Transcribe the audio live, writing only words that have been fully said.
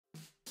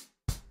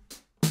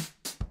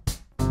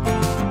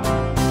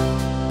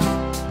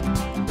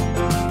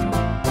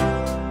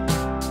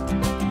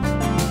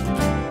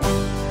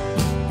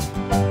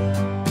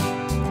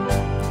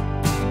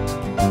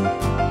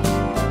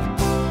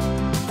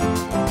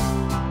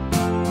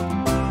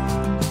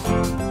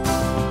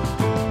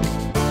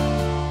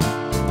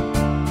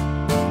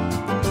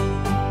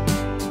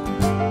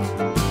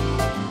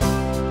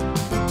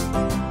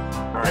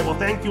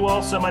you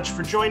all so much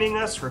for joining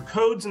us for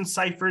Codes and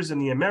Ciphers in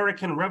the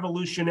American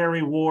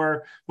Revolutionary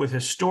War with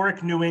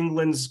historic New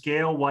England's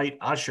Gail White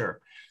Usher.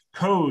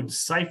 Codes,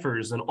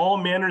 ciphers, and all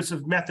manners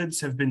of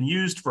methods have been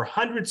used for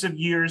hundreds of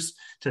years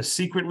to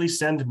secretly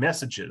send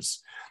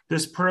messages.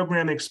 This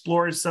program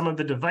explores some of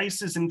the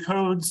devices and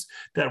codes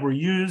that were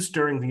used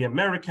during the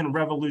American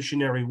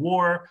Revolutionary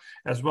War,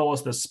 as well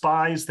as the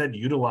spies that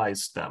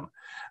utilized them.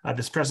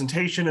 This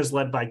presentation is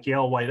led by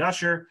Gail White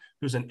Usher,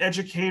 who's an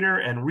educator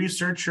and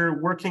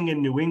researcher working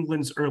in New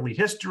England's early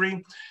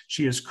history.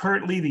 She is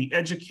currently the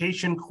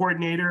education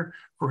coordinator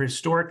for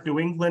Historic New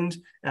England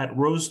at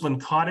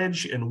Roseland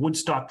Cottage in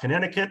Woodstock,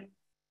 Connecticut.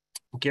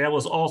 Gail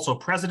is also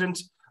president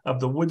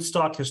of the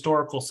Woodstock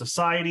Historical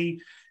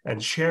Society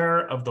and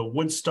chair of the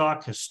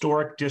Woodstock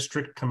Historic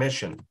District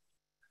Commission.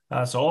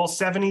 So all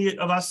 70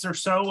 of us or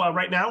so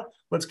right now,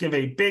 let's give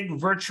a big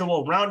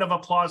virtual round of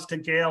applause to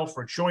Gail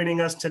for joining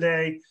us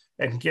today.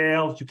 And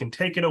Gail, you can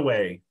take it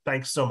away.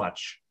 Thanks so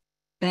much.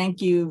 Thank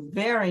you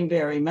very,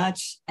 very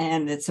much.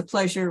 And it's a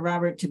pleasure,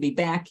 Robert, to be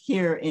back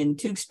here in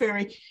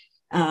Tewksbury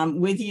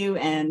with you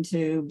and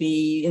to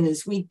be in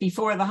this week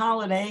before the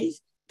holidays,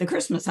 the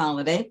Christmas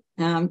holiday,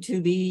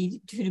 to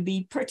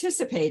be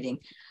participating.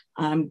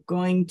 I'm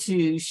going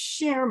to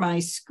share my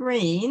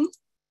screen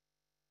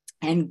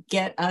and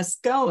get us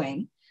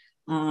going.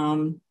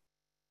 And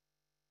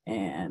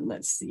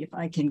let's see if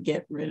I can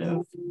get rid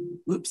of,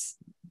 oops,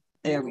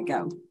 there we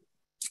go.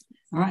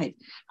 All right,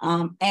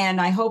 and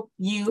I hope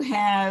you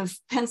have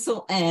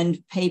pencil and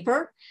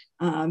paper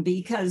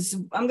because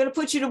I'm going to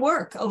put you to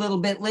work a little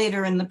bit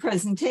later in the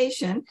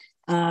presentation,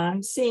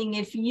 seeing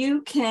if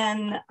you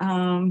can,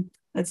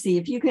 let's see,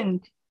 if you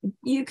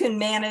can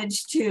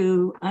manage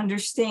to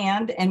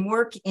understand and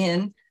work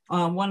in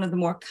one of the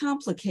more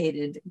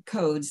complicated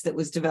codes that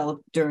was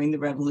developed during the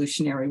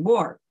Revolutionary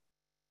War.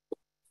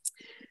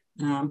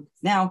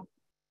 Now,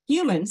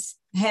 humans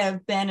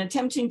have been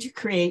attempting to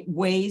create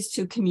ways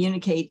to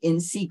communicate in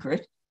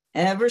secret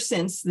ever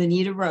since the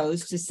need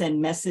arose to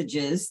send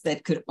messages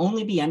that could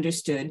only be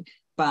understood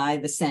by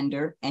the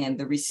sender and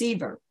the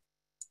receiver.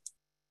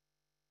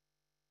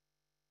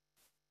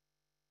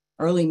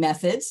 Early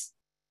methods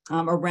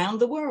around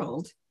the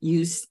world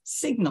use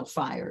signal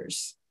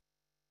fires.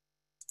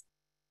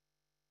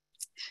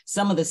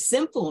 Some of the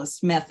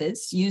simplest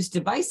methods use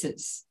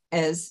devices,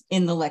 as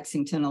in the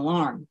Lexington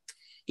alarm.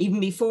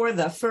 Even before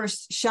the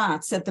first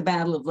shots at the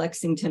Battle of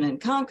Lexington and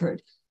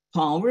Concord,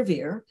 Paul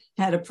Revere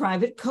had a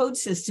private code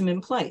system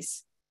in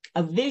place,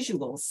 a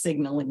visual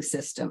signaling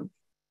system.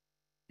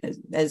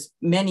 As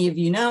many of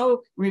you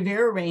know,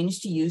 Revere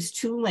arranged to use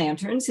 2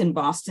 lanterns in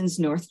Boston's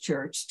North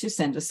Church to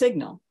send a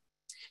signal.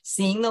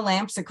 Seeing the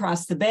lamps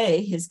across the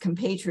bay, his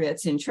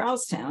compatriots in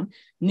Charlestown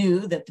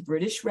knew that the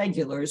British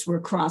regulars were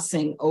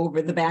crossing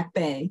over the Back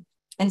Bay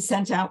and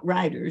sent out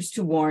riders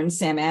to warn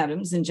Sam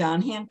Adams and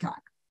John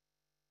Hancock.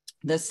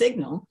 The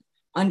signal,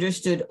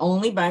 understood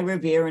only by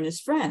Revere and his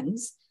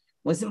friends,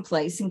 was in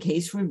place in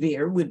case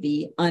Revere would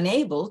be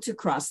unable to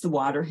cross the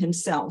water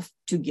himself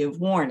to give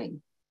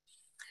warning.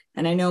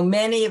 And I know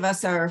many of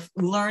us are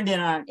learned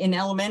in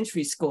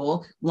elementary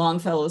school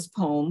Longfellow's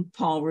poem,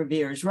 Paul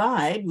Revere's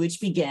Ride, which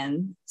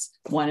begins,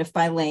 1 if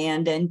by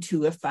land and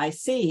 2 if by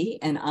sea,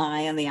 and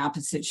I on the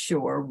opposite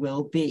shore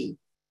will be.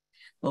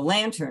 The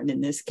lantern, in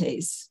this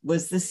case,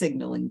 was the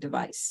signaling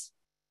device.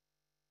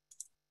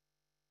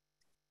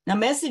 Now,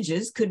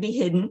 messages could be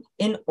hidden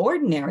in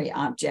ordinary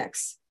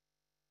objects.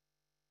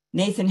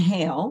 Nathan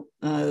Hale,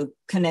 a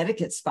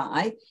Connecticut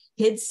spy,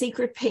 hid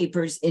secret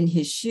papers in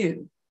his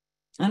shoe.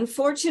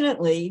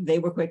 Unfortunately, they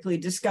were quickly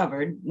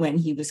discovered when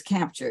he was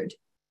captured.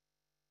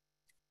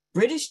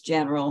 British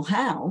General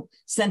Howe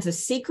sent a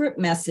secret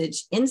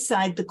message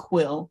inside the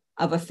quill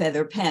of a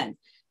feather pen.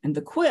 And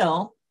the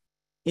quill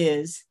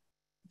is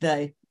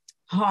the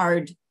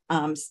hard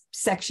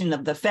section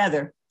of the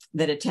feather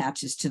that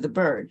attaches to the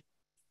bird.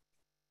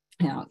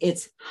 Now,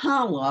 it's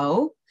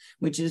hollow,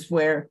 which is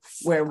where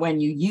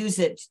when you use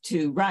it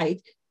to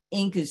write,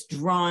 ink is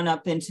drawn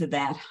up into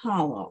that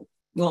hollow.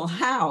 Well,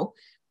 Howe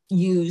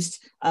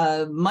used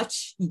a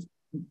much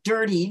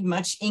dirtied,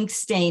 much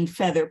ink-stained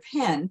feather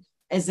pen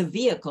as a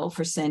vehicle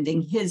for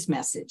sending his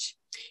message.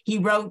 He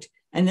wrote,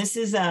 and this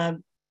is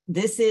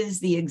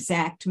the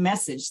exact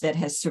message that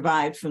has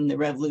survived from the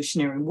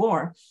Revolutionary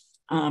War.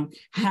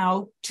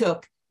 Howe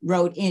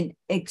wrote in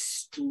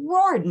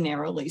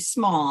extraordinarily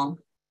small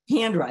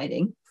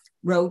handwriting,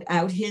 wrote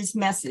out his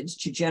message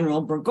to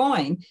General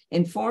Burgoyne,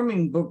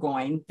 informing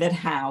Burgoyne that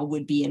Howe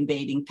would be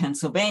invading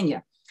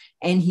Pennsylvania.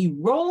 And he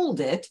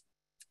rolled it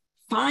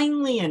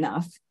finely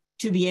enough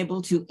to be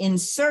able to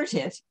insert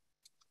it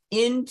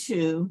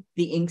into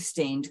the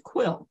ink-stained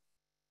quill.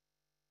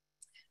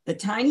 The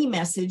tiny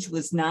message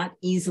was not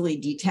easily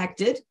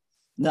detected.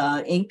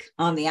 The ink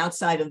on the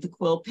outside of the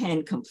quill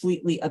pen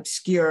completely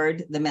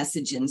obscured the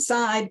message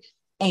inside,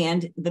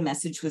 and the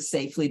message was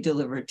safely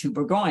delivered to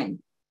Burgoyne.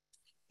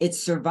 It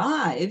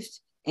survived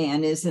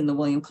and is in the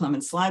William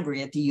Clements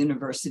Library at the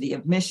University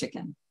of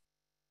Michigan.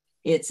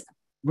 It's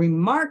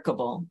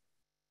remarkable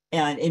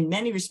in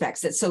many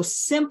respects. It's so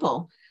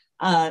simple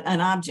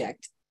an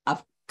object, a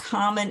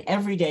common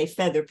everyday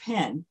feather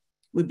pen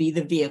would be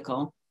the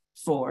vehicle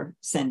for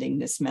sending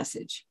this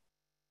message.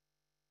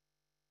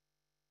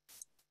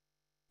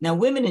 Now,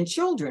 women and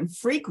children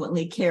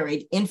frequently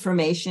carried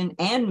information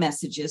and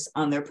messages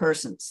on their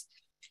persons.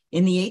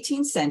 In the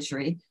 18th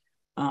century,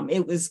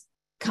 it was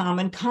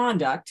common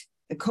conduct,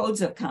 the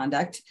codes of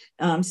conduct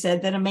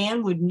said that a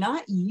man would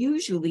not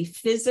usually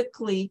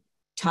physically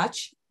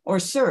touch or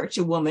search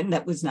a woman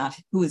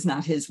who was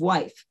not his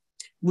wife,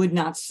 would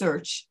not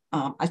search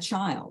a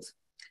child.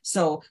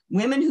 So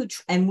women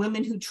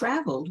who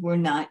traveled were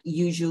not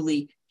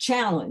usually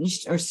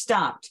challenged or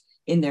stopped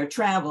in their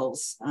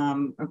travels,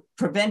 or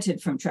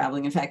prevented from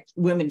traveling. In fact,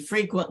 women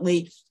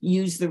frequently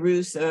use the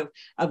ruse of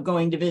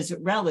going to visit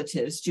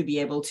relatives to be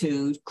able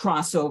to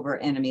cross over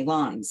enemy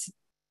lines.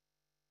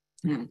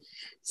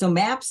 So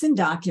maps and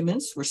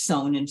documents were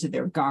sewn into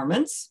their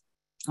garments.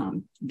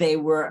 They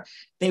were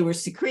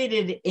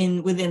secreted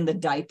within the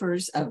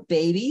diapers of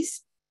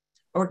babies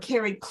or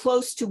carried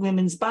close to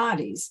women's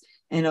bodies,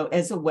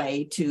 as a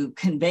way to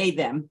convey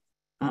them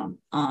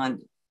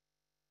on.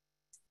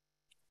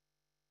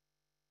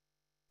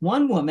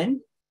 One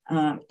woman,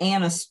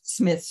 Anna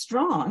Smith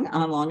Strong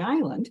on Long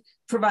Island,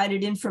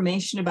 provided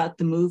information about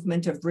the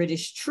movement of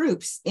British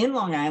troops in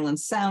Long Island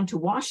Sound to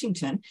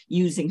Washington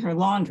using her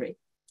laundry.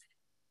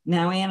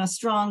 Now, Anna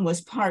Strong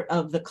was part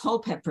of the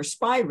Culpeper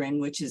spy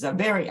ring, which is a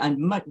very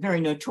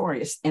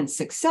notorious and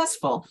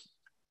successful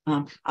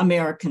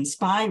American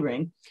spy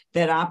ring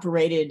that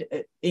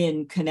operated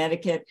in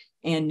Connecticut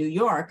and New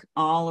York,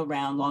 all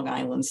around Long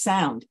Island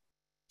Sound.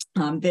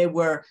 There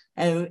were,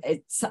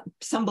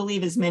 some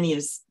believe, as many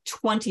as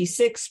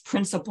 26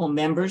 principal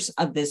members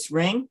of this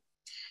ring.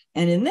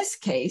 And in this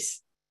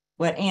case,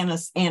 what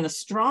Anna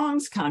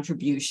Strong's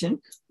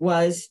contribution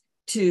was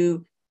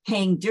to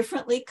hang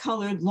differently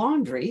colored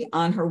laundry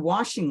on her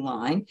washing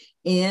line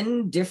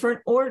in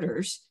different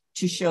orders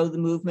to show the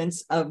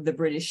movements of the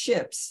British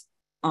ships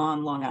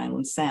on Long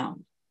Island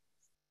Sound.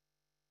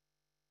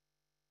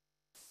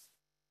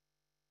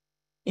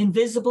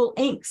 Invisible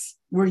inks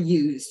were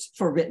used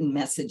for written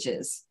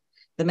messages.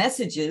 The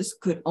messages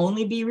could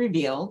only be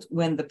revealed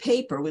when the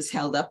paper was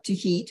held up to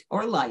heat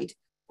or light,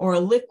 or a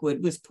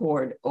liquid was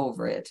poured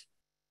over it.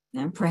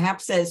 And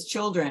perhaps as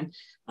children,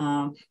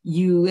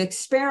 you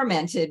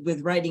experimented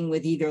with writing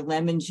with either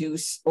lemon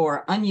juice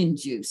or onion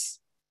juice.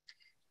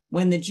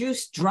 When the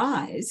juice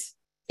dries,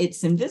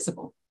 it's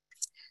invisible.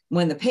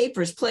 When the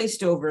paper is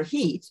placed over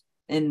heat,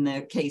 in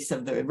the case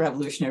of the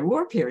Revolutionary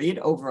War period,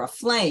 over a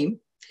flame,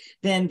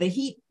 then the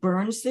heat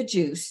burns the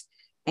juice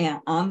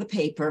on the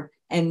paper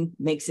and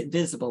makes it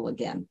visible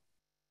again.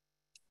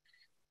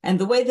 And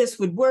the way this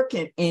would work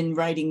in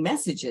writing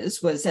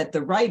messages was that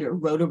the writer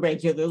wrote a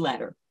regular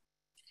letter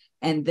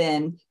and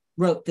then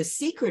wrote the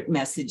secret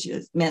message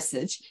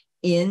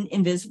in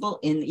invisible,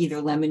 in either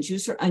lemon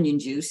juice or onion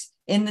juice,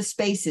 in the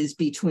spaces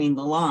between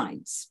the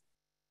lines.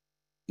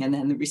 And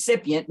then the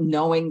recipient,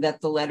 knowing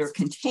that the letter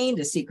contained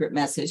a secret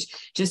message,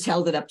 just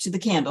held it up to the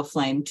candle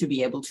flame to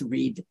be able to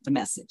read the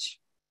message.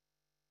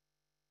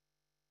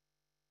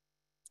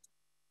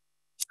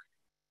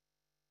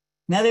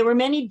 Now, there were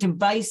many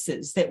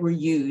devices that were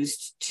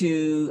used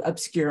to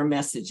obscure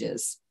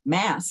messages.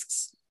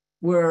 Masks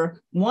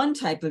were one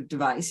type of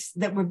device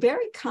that were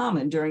very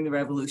common during the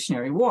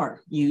Revolutionary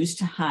War, used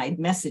to hide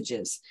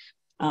messages.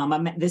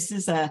 This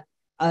is a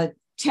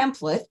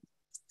template.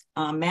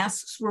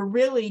 Masks were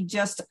really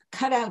just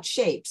cut out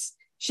shapes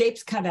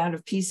cut out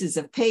of pieces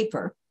of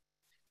paper.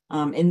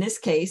 In this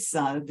case,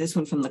 this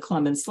one from the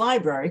Clements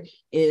Library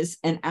is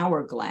an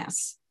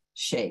hourglass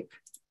shape.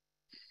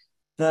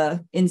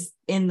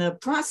 In the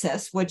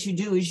process, what you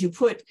do is you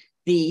put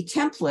the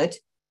template,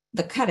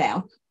 the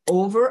cutout,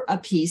 over a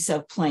piece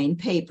of plain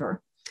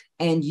paper,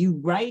 and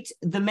you write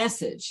the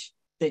message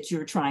that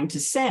you're trying to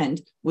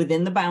send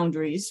within the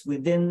boundaries,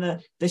 within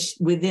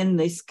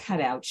this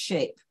cutout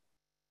shape.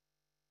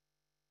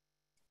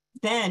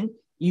 Then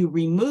you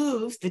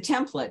remove the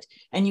template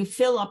and you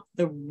fill up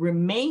the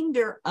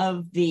remainder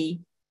of the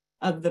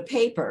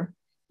paper.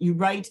 You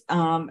write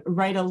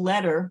a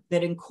letter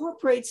that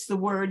incorporates the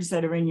words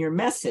that are in your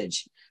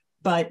message,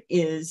 but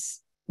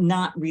is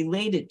not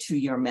related to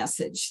your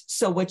message.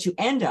 So what you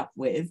end up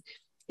with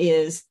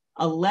is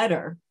a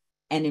letter,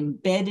 and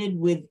embedded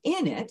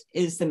within it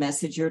is the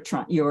message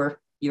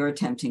you're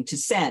attempting to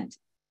send.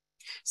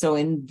 So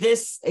in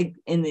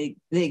the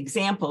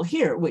example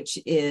here, which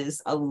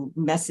is a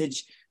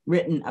message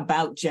written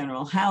about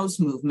General Howe's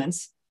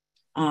movements,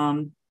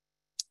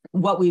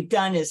 what we've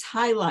done is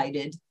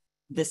highlighted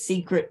the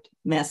secret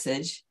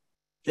message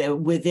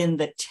within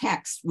the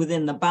text,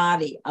 within the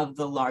body of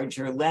the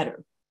larger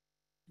letter.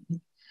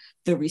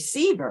 The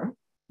receiver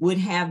would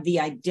have the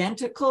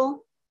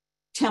identical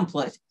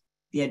template,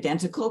 the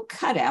identical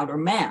cutout or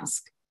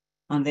mask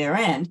on their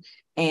end,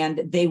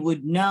 and they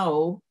would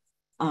know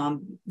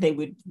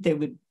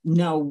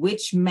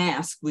which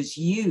mask was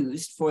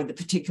used for the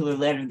particular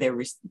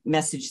letter,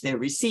 message they're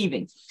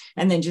receiving.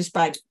 And then just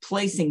by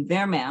placing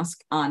their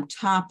mask on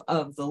top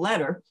of the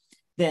letter,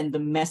 then the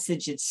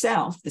message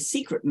itself, the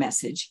secret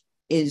message,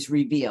 is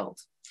revealed.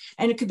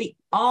 And it could be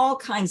all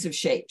kinds of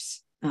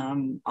shapes.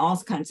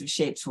 All kinds of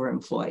shapes were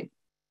employed.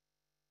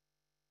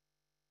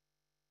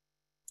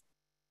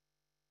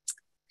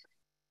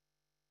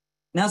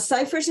 Now,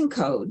 ciphers and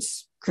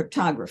codes,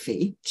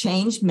 cryptography,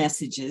 change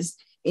messages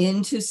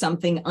into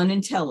something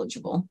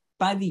unintelligible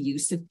by the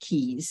use of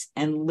keys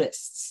and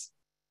lists.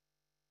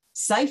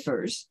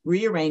 Ciphers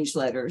rearrange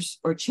letters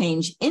or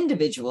change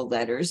individual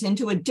letters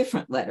into a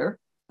different letter,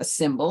 a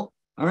symbol,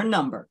 or a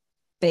number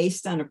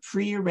based on a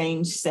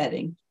prearranged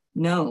setting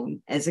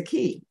known as a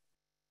key.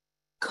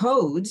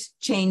 Codes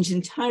change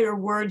entire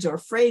words or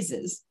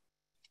phrases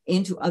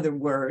into other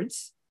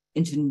words,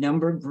 into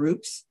number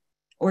groups,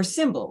 or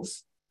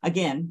symbols,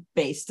 again,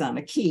 based on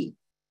a key.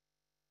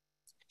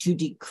 To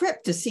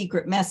decrypt a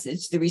secret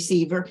message, the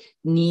receiver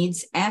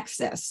needs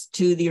access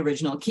to the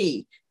original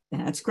key.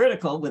 That's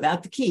critical.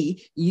 Without the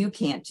key, you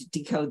can't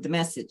decode the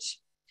message.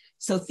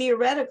 So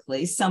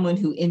theoretically, someone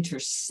who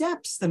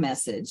intercepts the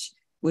message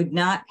would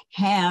not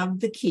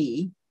have the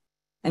key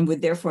and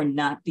would therefore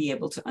not be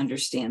able to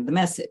understand the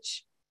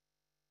message.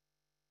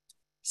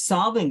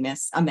 Solving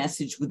a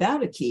message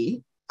without a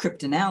key,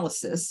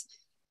 cryptanalysis,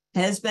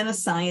 has been a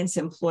science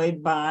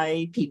employed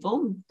by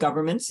people,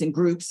 governments, and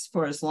groups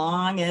for as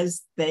long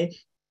as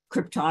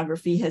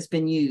cryptography has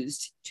been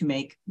used to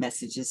make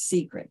messages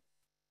secret.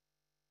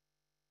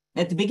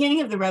 At the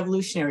beginning of the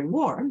Revolutionary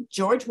War,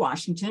 George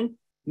Washington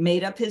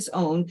made up his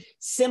own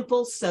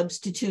simple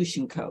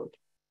substitution code.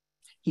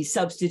 He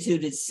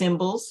substituted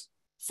symbols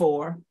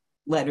for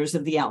letters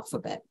of the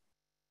alphabet.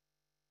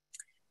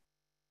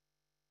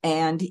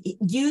 And he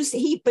used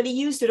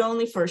it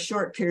only for a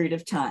short period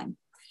of time.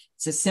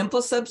 It's a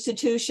simple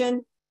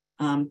substitution.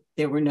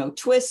 There were no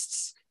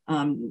twists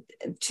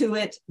to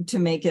it to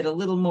make it a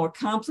little more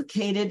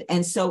complicated.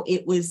 And so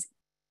it was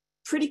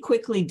pretty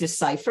quickly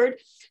deciphered,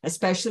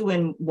 especially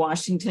when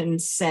Washington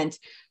sent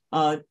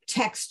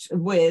text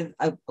with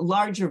a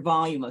larger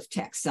volume of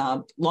text,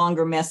 a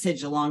longer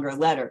message, a longer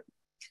letter.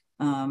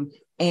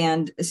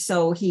 And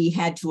so he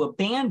had to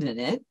abandon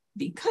it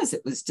because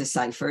it was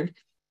deciphered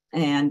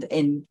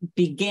and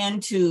began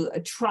to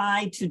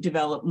try to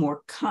develop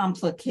more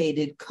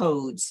complicated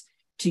codes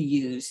to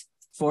use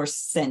for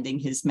sending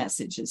his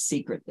messages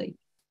secretly.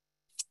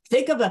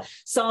 Think of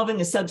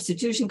solving a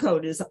substitution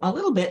code as a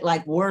little bit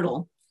like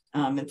Wordle.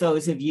 And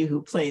those of you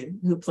who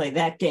play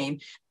that game,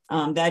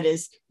 that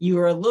is, you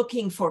are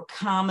looking for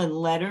common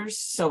letters.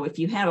 So if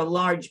you had a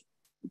large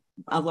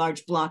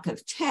block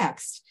of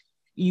text,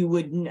 you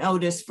would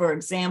notice, for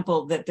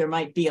example, that there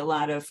might be a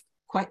lot of,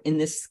 in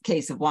this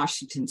case of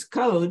Washington's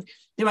code,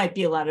 there might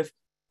be a lot of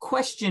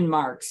question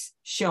marks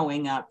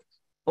showing up,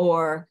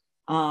 or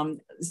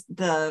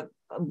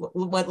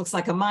what looks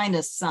like a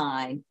minus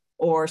sign,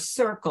 or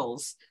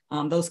circles,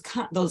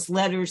 those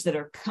letters that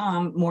are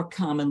more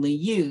commonly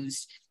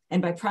used.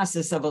 And by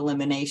process of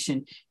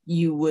elimination,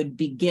 you would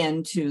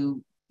begin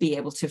to be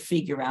able to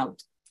figure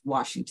out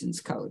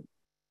Washington's code.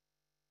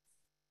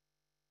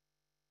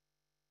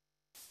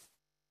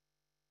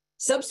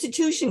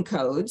 Substitution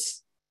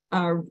codes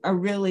are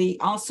really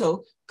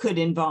also could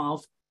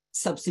involve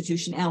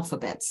substitution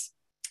alphabets.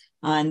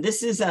 And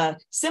this is a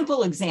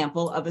simple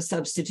example of a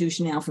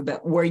substitution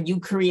alphabet where you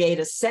create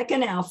a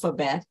second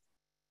alphabet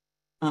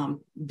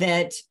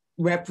that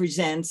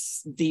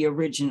represents the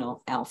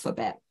original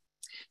alphabet.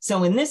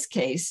 So in this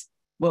case,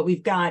 what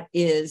we've got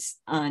is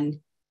a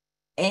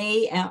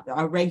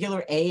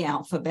regular A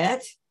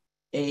alphabet,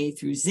 A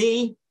through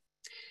Z,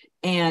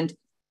 and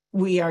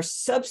we are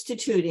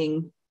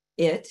substituting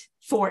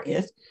for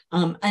it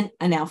an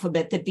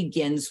alphabet that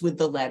begins with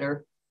the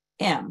letter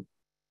M.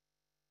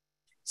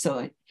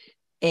 So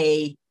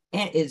A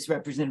is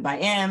represented by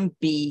M,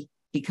 B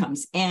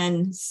becomes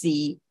N,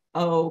 C,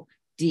 O,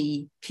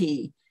 D,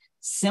 P.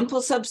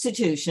 Simple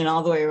substitution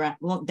all the way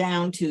around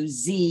down to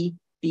Z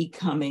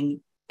becoming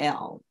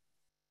L.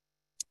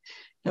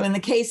 So in the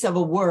case of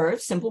a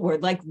simple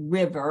word like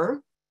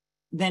river,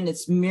 then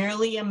it's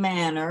merely a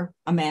matter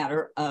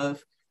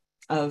of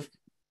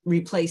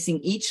replacing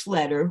each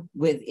letter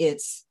with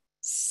its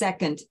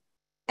second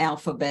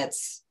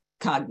alphabet's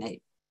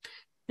cognate.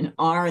 An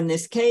R in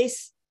this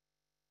case,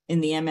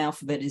 in the M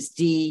alphabet is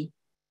D,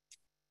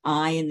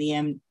 I in the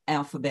M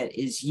alphabet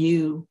is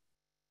U,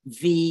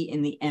 V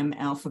in the M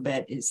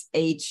alphabet is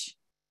H,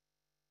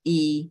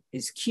 E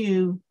is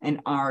Q,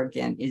 and R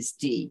again is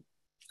D.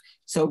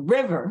 So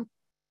river,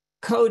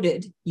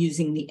 coded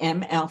using the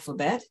M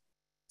alphabet,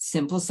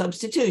 simple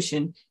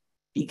substitution,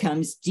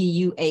 becomes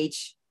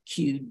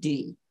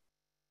DUHQD.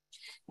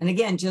 And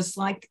again, just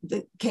like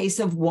the case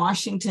of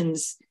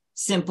Washington's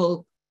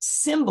simple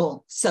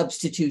symbol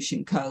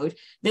substitution code,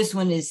 this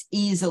one is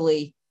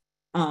easily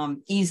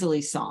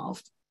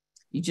solved.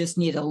 You just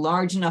need a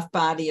large enough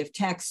body of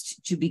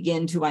text to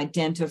begin to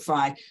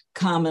identify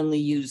commonly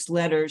used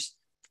letters.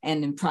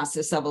 And in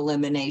process of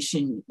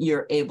elimination,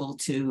 you're able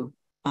to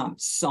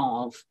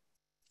solve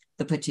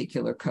the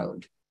particular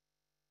code.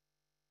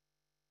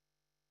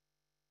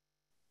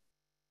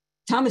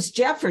 Thomas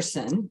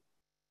Jefferson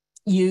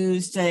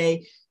used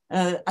a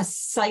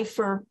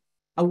cipher,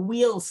 a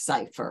wheel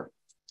cipher.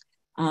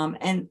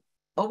 And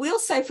a wheel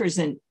cipher is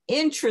an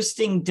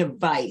interesting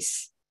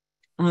device.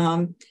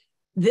 The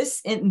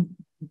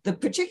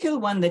particular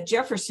one that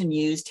Jefferson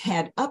used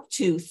had up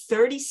to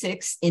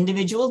 36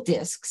 individual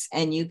discs,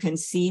 and you can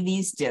see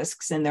these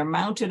discs, and they're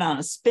mounted on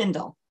a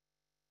spindle.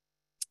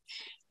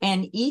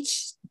 And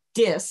each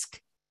disc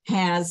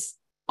has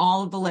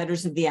all of the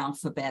letters of the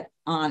alphabet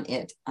on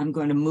it. I'm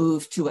going to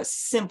move to a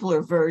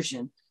simpler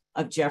version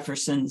of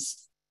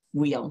Jefferson's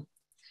wheel.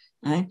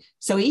 Right?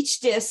 So each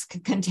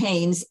disc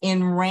contains,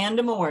 in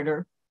random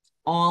order,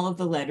 all of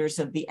the letters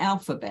of the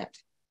alphabet.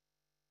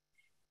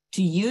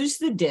 To use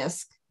the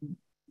disc,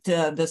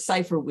 the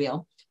cipher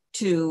wheel,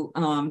 to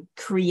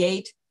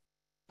create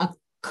a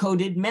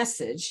coded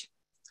message,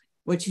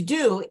 what you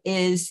do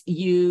is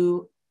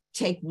you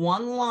take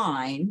one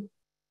line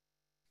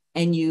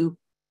and you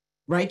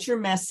write your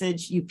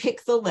message. You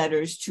pick the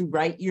letters to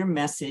write your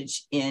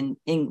message in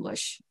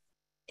English,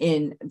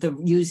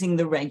 using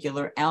the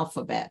regular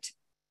alphabet.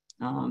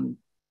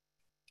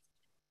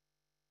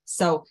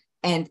 So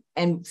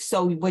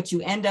what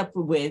you end up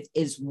with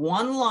is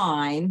one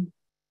line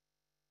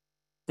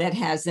that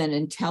has an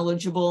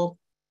intelligible,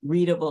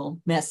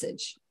 readable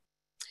message.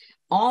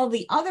 All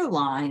the other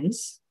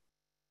lines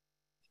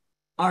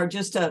are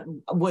just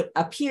what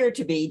appear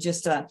to be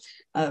just an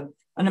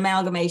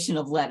amalgamation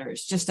of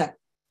letters, just a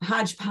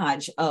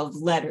hodgepodge of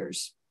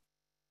letters.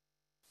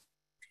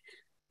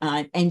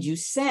 And you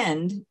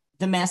send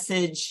the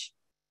message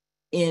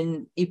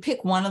you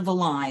pick one of the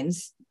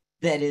lines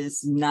that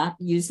is not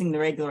using the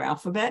regular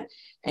alphabet,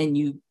 and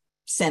you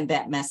send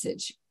that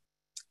message.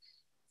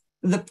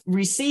 The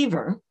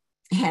receiver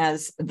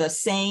has the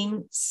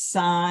same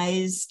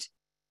sized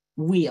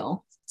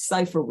wheel,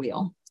 cipher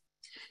wheel,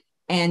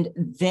 and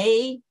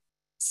they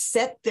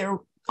set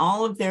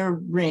all of their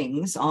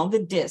rings, all the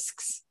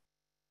discs,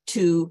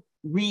 to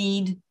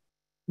read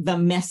the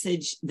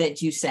message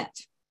that you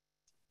sent,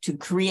 to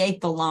create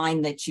the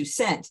line that you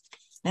sent.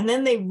 And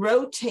then they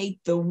rotate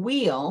the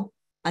wheel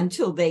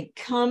until they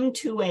come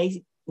to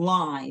a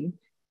line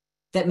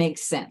that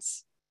makes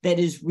sense, that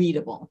is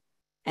readable,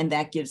 and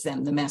that gives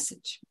them the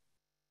message.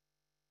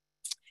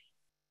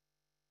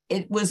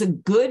 It was a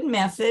good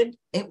method.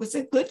 It was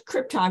a good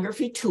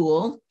cryptography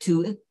tool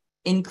to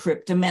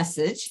encrypt a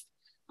message.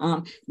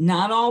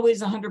 Not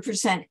always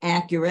 100%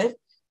 accurate.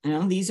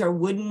 These are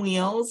wooden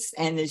wheels,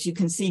 and as you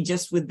can see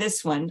just with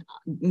this one,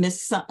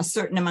 a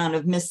certain amount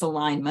of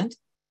misalignment.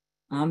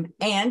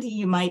 And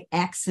you might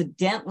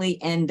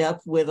accidentally end up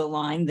with a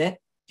line that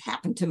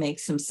happened to make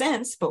some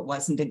sense, but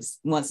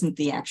wasn't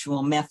the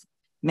actual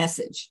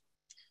message.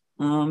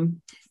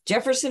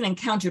 Jefferson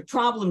encountered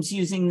problems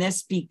using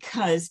this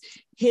because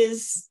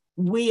his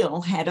wheel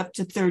had up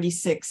to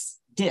 36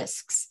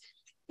 discs.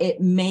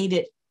 It made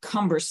it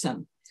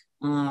cumbersome.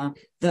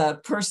 The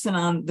person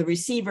on the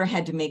receiver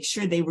had to make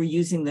sure they were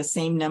using the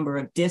same number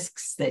of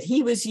discs that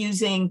he was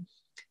using.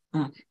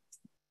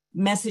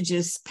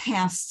 Messages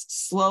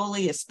passed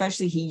slowly,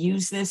 especially he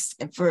used this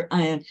for,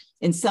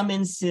 in some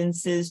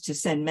instances, to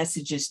send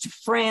messages to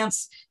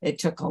France. It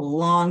took a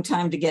long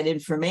time to get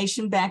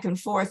information back and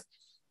forth.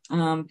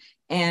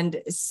 And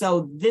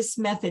so this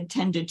method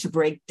tended to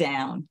break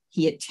down.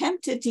 He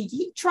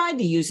tried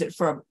to use it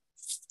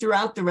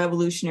throughout the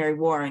Revolutionary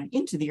War and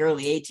into the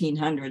early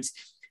 1800s,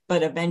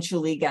 but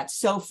eventually got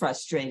so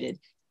frustrated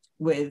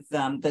with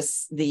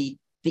the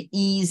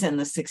ease and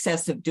the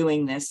success of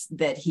doing this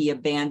that he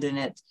abandoned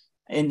it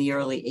in the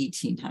early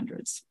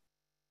 1800s.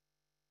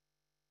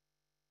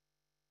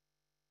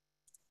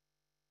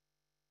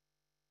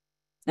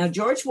 Now,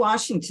 George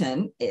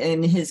Washington,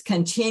 in his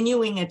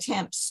continuing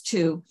attempts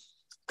to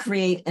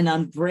create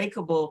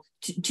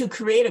to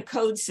create a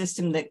code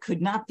system that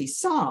could not be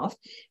solved,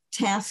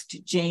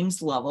 tasked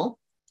James Lovell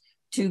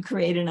to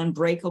create an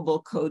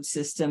unbreakable code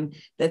system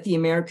that the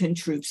American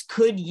troops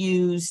could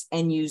use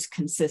and use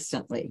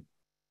consistently.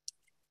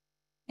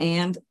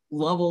 And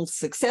Lovell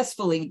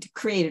successfully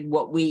created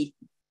what we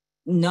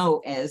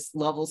know as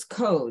Lovell's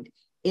Code.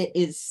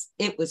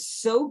 It was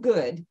so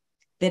good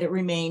that it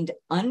remained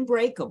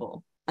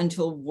unbreakable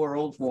until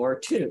World War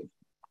II.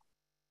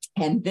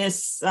 And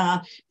this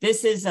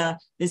is a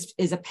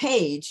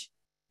page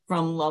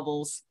from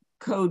Lovell's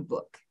code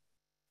book.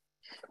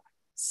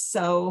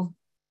 So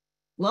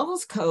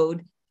Lovell's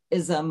Code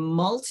is a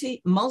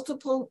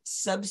multiple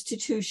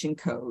substitution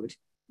code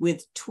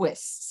with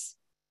twists.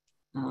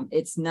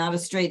 It's not a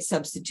straight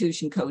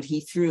substitution code.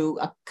 He threw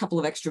a couple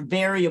of extra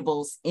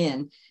variables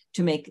in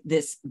to make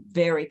this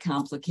very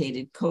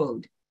complicated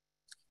code.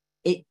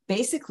 It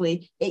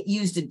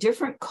used a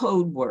different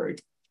code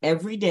word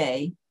every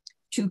day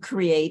to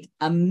create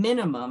a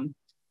minimum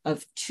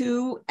of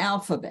 2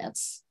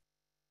 alphabets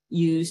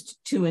used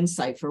to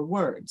encipher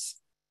words.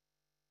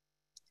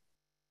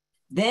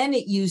 Then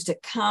it used a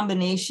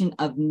combination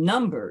of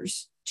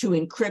numbers to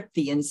encrypt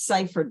the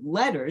enciphered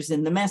letters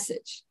in the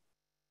message.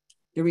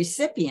 The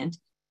recipient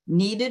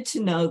needed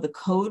to know the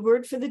code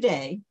word for the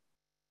day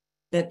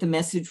that the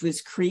message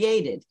was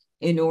created,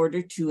 in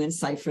order to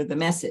encipher the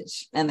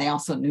message. And they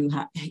also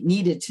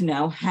needed to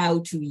know how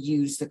to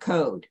use the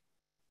code.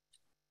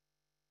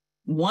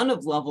 One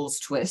of Lovell's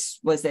twists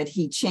was that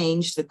he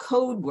changed the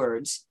code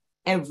words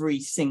every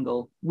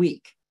single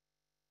week.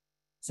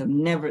 So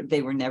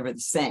they were never the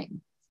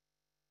same.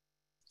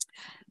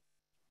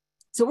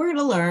 So we're going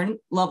to learn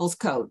Lovell's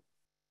code.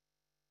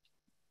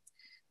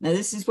 Now,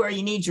 this is where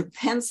you need your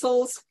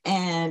pencils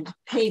and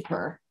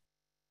paper,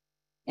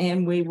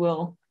 and we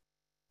will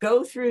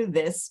go through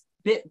this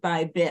bit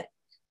by bit.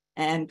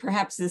 And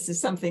perhaps this is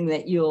something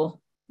that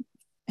you'll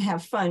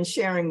have fun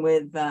sharing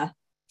with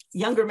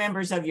younger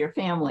members of your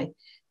family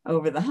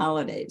over the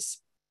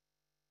holidays.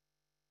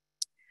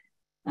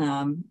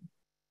 And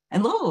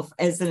Lovell,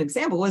 as an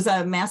example, was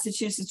a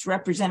Massachusetts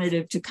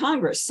representative to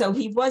Congress. So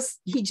he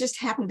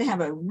just happened to have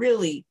a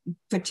really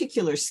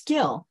particular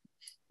skill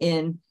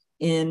in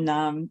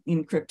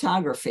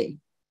cryptography.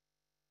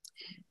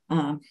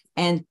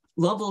 And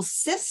Lovell's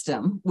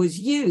system was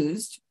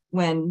used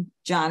when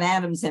John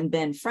Adams and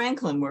Ben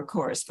Franklin were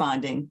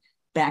corresponding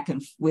back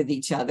and with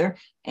each other,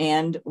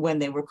 and when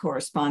they were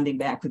corresponding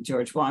back with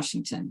George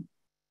Washington.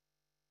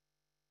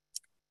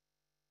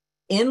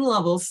 In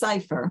Lovell's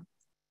cipher,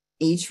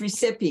 each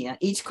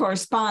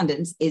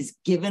correspondent is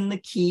given the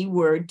key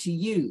word to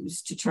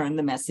use to turn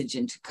the message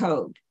into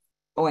code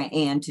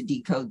and to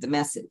decode the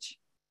message.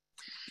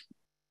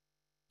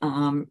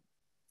 And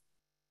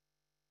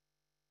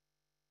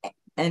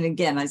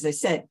again, as I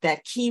said,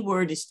 that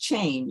keyword is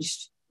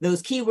changed.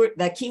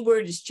 That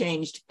keyword is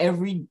changed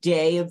every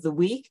day of the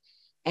week,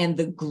 and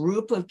the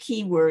group of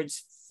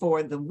keywords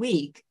for the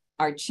week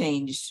are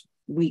changed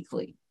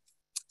weekly.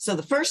 So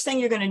the first thing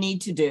you're going to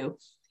need to do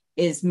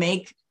is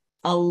make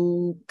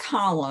a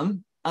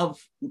column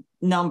of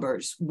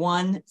numbers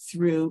 1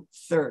 through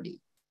 30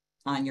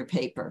 on your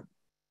paper.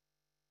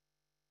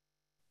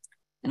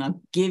 And I'll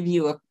give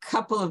you a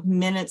couple of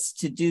minutes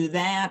to do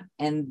that,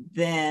 and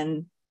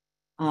then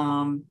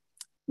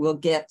we'll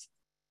get,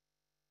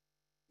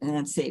 and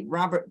let's see,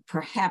 Robert,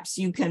 perhaps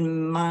you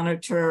can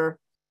monitor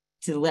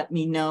to let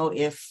me know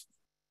if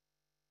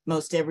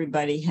you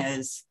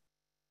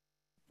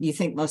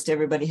think most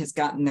everybody has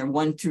gotten their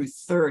 1 through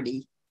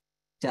 30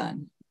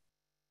 done.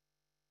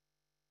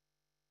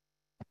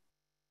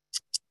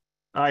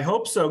 I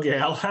hope so,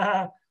 Gail.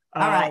 All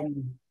right.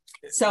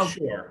 So,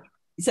 sure.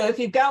 So if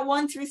you've got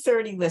 1 through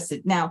 30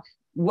 listed, now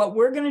what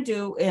we're going to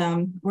do,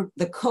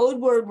 the code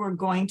word we're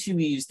going to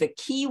use, the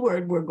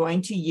keyword we're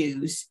going to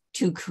use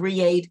to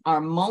create our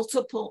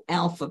multiple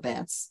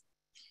alphabets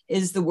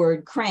is the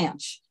word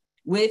cranch,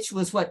 which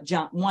was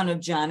one of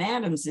John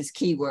Adams's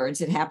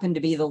keywords. It happened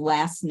to be the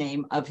last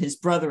name of his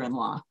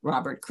brother-in-law,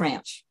 Robert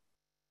Cranch.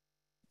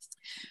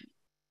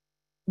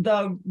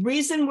 The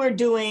reason we're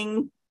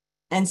doing,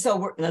 and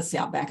so let's see,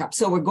 I'll back up.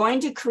 So we're going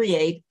to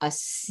create a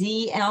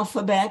C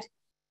alphabet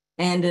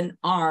and an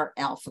R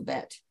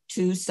alphabet,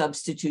 2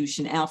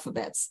 substitution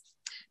alphabets.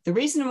 The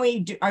reason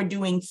we are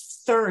doing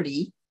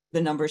 30,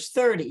 the numbers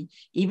 30,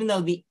 even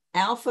though the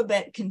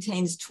alphabet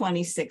contains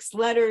 26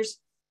 letters,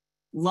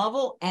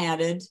 Lovell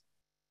added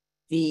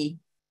the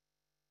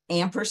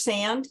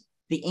ampersand,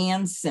 the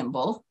and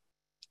symbol,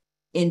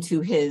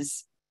 into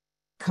his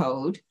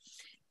code.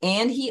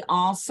 And he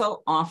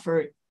also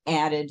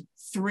added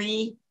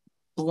 3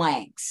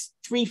 blanks,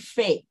 3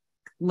 fake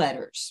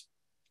letters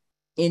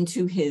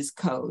into his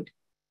code.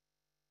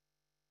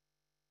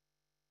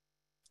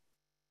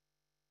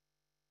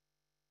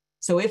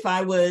 So if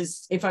I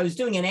was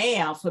doing an A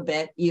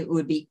alphabet, it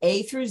would be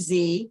A through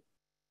Z,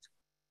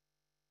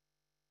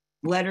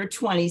 letter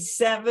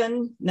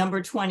 27,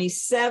 number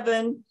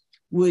 27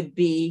 would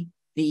be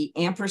the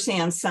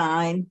ampersand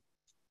sign,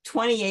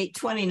 28,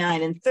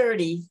 29, and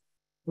 30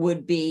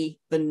 would be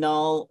the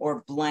null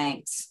or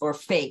blanks or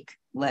fake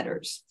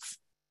letters.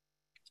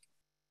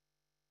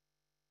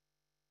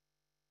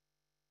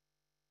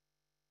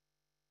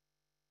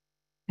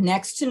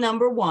 Next to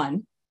number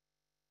 1,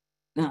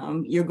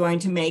 you're going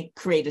to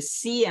create a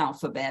C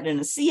alphabet, and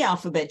a C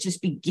alphabet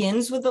just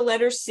begins with the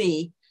letter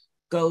C,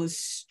 goes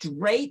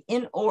straight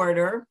in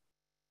order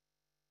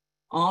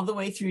all the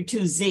way through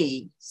to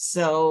Z.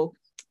 So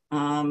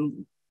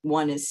 1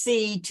 is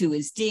C, 2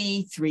 is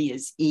D, 3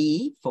 is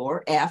E,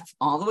 4, F,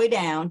 all the way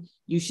down.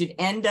 You should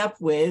end up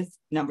with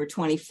number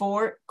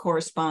 24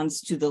 corresponds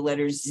to the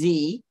letter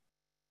Z.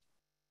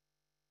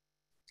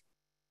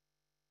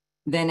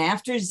 Then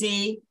after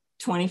Z,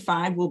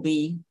 25 will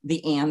be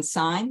the and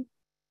sign.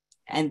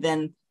 And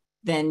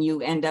then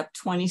you end up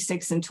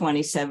 26 and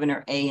 27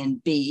 are A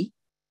and B,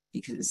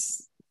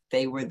 because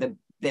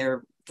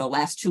they're the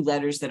last 2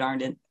 letters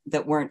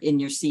that weren't in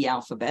your C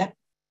alphabet.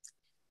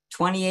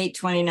 28,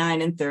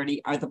 29, and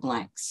 30 are the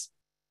blanks.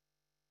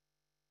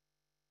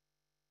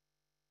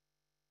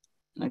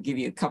 I'll give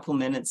you a couple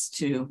minutes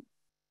to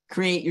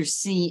create your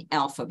C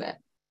alphabet.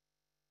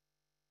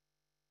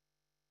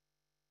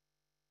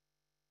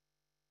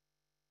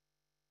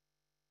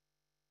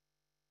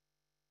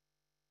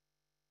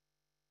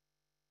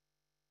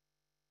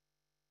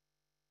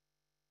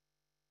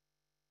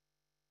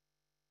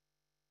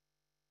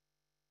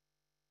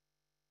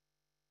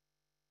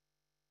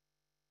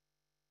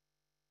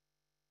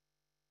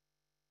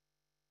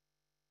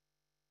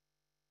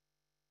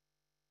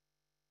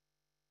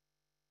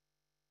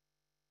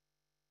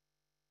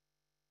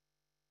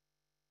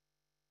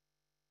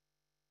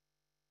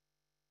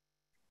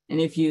 And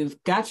if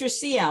you've got your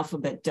C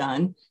alphabet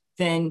done,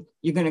 then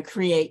you're going to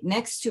create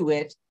next to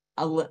it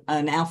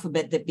an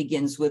alphabet that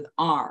begins with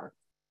R.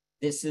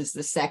 This is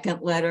the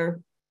second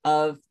letter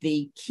of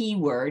the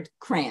keyword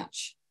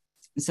cranch.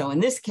 And so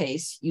in this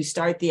case, you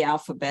start the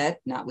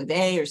alphabet not with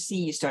A or C,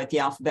 you start the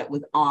alphabet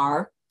with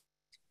R,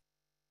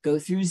 go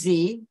through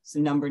Z. So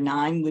number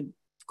 9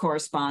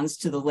 corresponds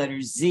to the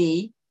letter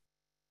Z,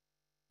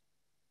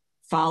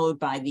 followed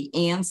by the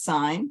and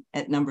sign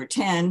at number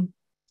 10,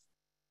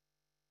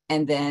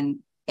 and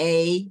then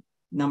A,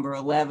 number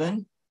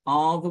 11,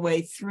 all the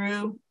way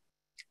through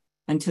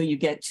until you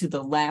get to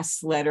the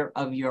last letter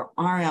of your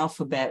R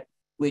alphabet,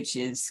 which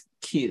is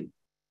Q.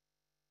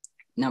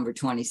 Number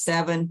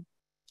 27,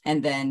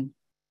 and then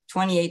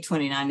 28,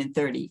 29, and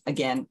 30,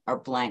 again, are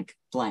blank,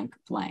 blank,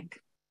 blank.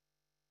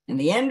 And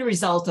the end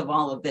result of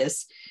all of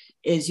this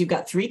is you've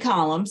got 3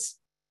 columns,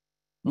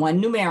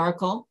 one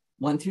numerical,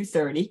 1 through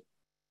 30.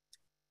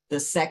 The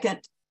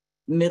second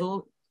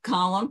middle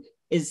column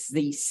is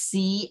the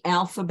C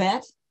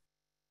alphabet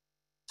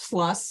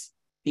plus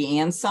the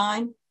and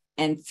sign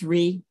and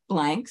 3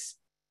 blanks.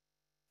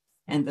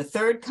 And the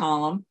third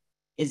column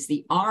is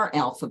the R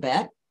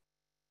alphabet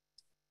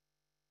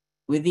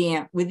with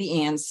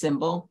the and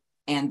symbol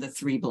and the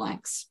 3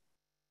 blanks.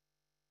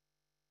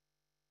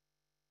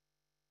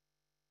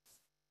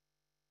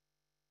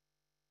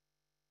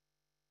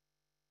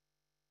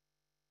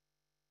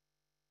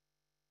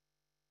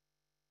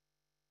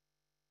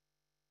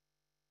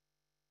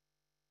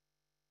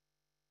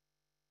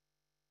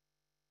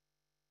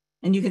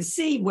 And you can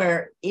see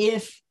where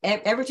if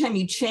every time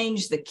you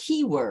change the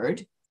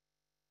keyword,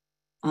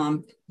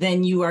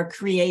 then you are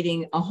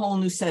creating a whole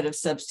new set of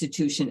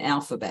substitution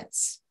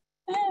alphabets.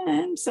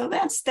 And so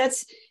that's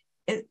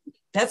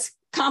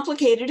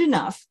complicated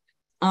enough.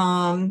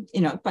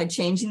 By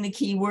changing the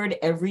keyword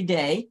every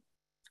day,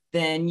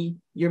 then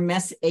your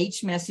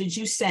H message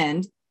you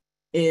send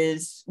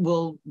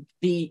will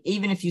be,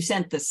 even if you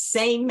sent the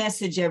same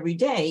message every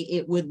day,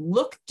 it would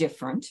look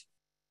different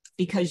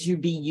because you'd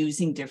be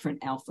using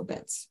different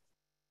alphabets.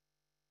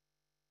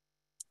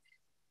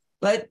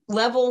 But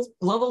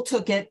Level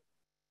took it,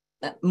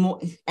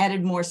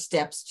 added more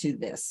steps to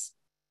this.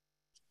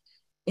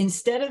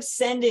 Instead of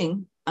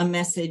sending a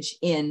message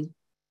in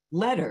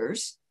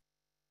letters,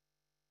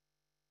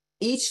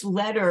 each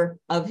letter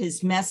of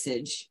his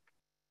message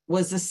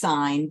was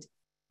sent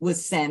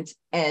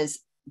as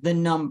the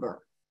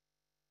number,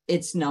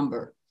 its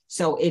number.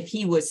 So if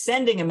he was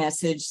sending a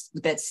message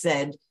that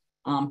said,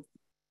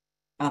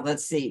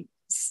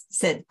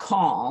 said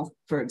call,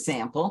 for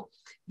example,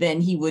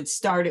 then he would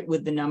start it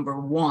with the number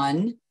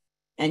 1,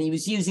 and he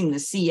was using the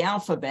C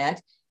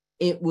alphabet,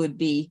 it would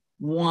be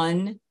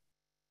 1,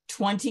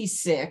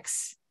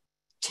 26,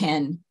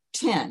 10,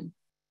 10.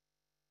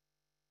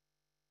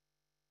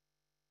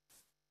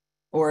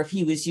 Or if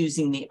he was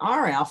using the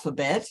R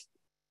alphabet,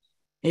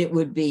 it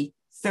would be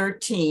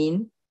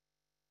 13,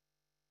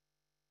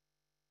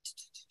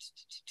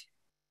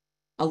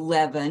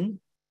 11,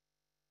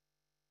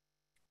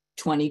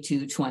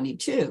 22,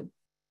 22.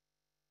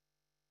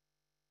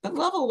 But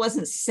Lovell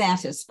wasn't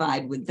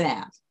satisfied with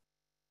that.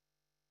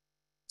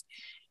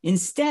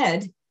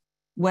 Instead,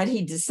 what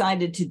he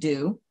decided to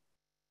do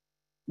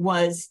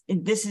was,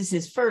 this is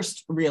his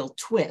first real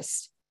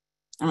twist,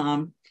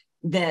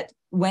 that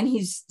when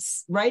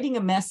he's writing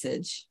a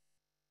message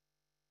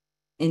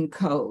in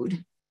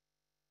code,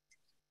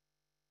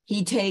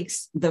 he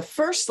takes the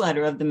first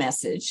letter of the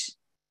message.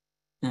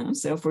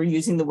 So if we're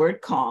using the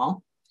word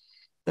call,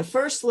 the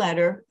first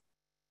letter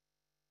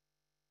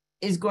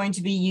is going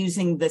to be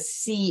using the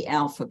C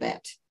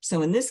alphabet.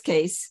 So in this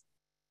case,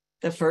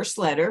 the first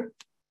letter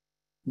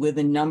with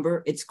a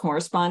number, its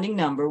corresponding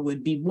number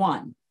would be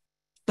 1.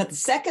 But the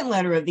second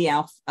letter of the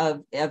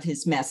of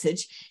his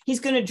message, he's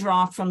going to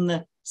draw from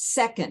the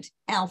second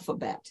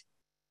alphabet.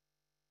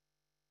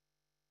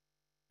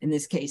 In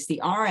this case,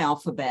 the R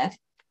alphabet.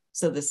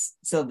 So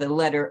the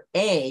letter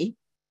A,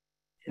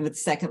 with the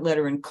second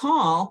letter in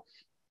call,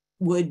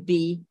 would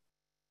be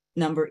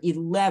number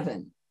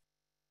 11.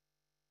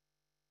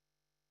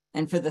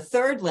 And for the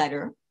third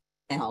letter,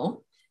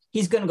 L,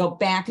 he's going to go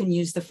back and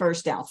use the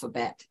first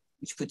alphabet,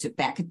 which puts it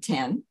back at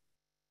 10.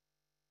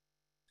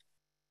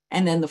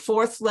 And then the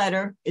fourth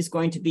letter is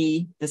going to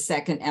be the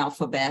second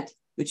alphabet,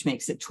 which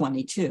makes it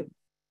 22.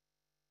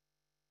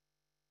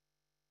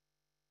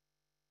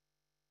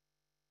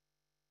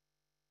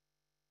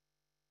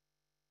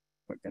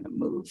 We're going to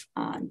move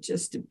on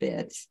just a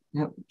bit.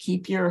 Now,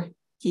 keep your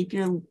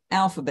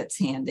alphabets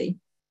handy.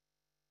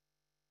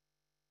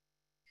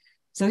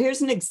 So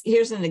here's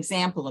an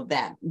example of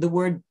that. The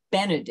word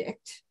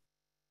Benedict,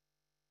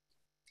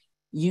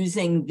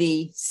 using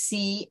the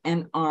C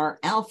and R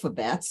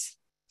alphabets,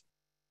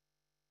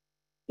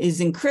 is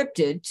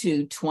encrypted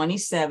to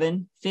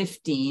 27,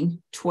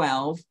 15,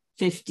 12,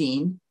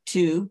 15,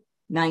 2,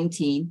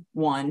 19,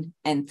 1,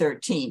 and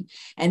 13.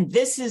 And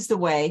this is the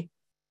way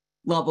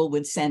Lovell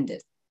would send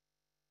it.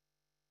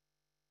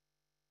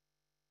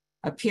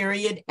 A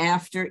period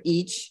after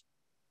each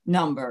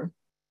number,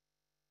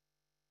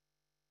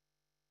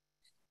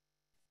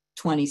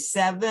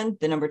 27,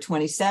 the number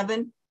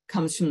 27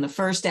 comes from the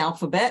first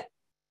alphabet.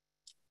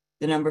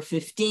 The number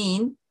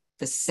 15,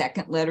 the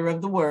second letter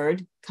of the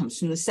word, comes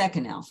from the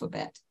second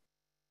alphabet.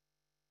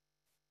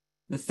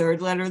 The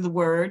third letter of the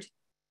word,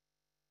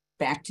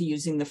 back to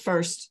using the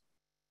first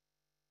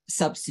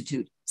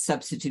substitution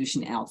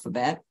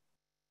alphabet.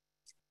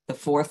 The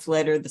fourth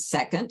letter, the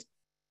second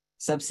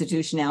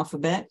substitution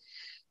alphabet.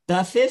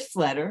 The fifth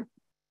letter,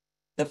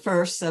 the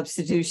first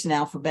substitution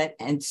alphabet,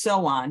 and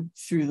so on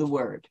through the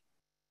word.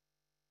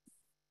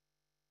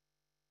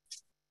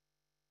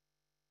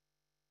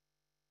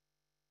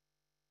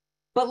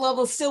 But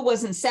Lovell still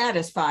wasn't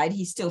satisfied.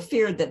 He still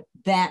feared that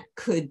that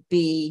could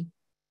be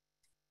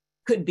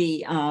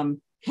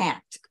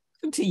hacked,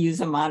 to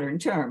use a modern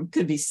term,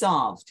 could be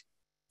solved.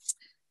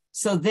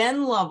 So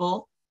then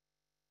Lovell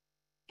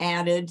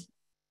added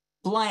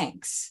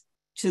blanks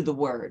to the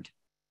word.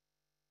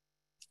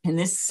 And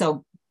this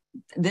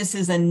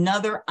is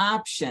another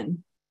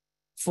option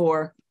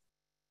for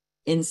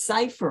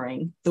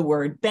enciphering the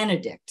word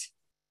Benedict.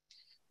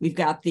 We've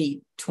got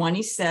the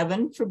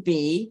 27 for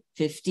B,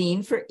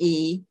 15 for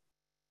E,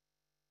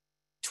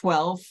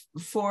 12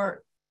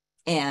 for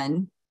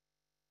N,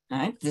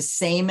 right? The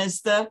same as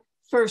the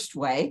first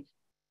way,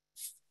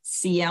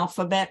 C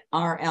alphabet,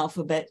 R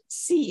alphabet,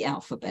 C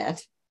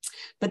alphabet.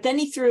 But then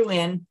he threw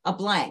in a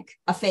blank,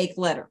 a fake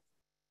letter.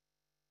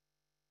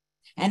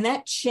 And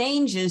that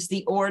changes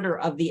the order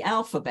of the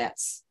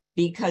alphabets,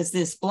 because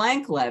this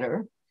blank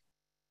letter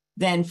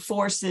then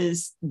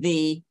forces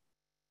the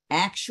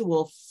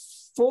actual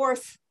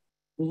fourth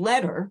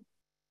letter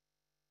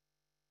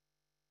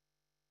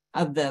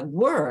of the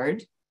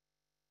word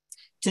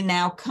to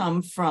now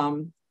come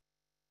from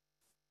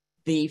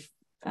the,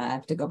 I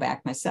have to go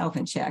back myself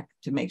and check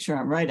to make sure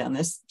I'm right on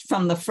this,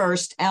 from the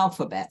first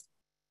alphabet.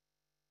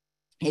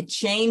 It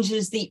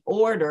changes the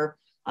order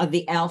of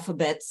the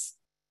alphabets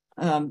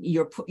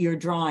you're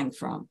drawing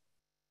from.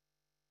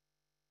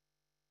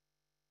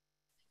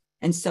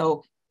 And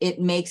so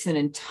it makes an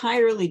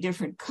entirely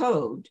different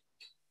code,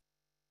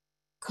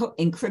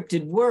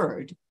 encrypted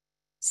word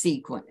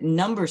sequence,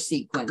 number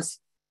sequence,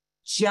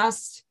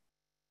 just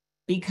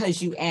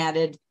because you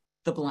added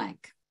the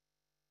blank.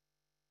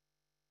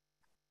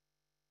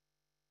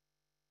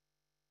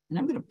 And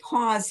I'm going to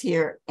pause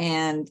here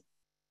and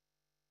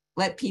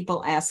let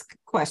people ask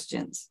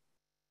questions.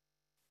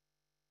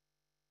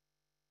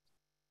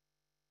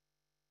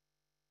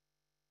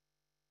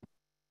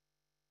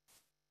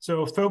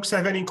 So if folks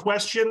have any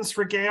questions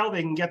for Gail,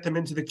 they can get them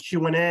into the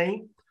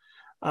Q&A.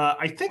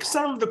 I think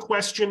some of the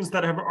questions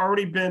that have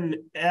already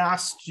been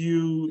asked,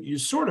 you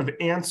sort of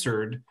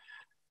answered.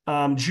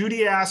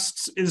 Judy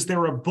asks, is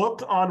there a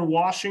book on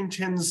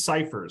Washington's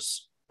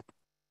ciphers?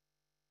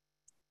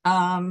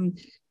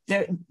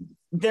 There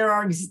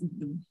are,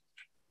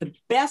 the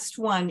best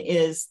one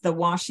is the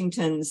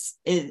Washington's,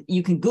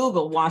 you can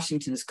Google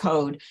Washington's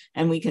code,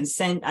 and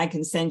I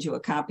can send you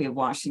a copy of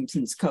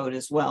Washington's code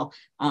as well,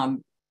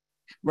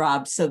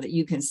 Rob, so that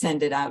you can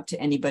send it out to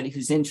anybody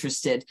who's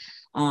interested.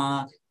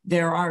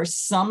 There are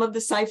some of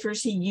the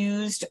ciphers he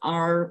used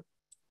are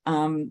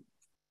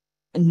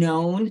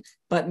known,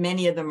 but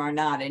many of them are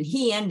not. And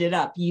he ended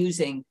up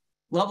using,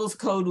 Lovell's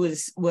code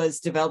was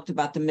developed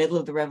about the middle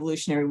of the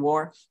Revolutionary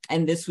War,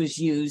 and this was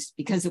used,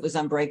 because it was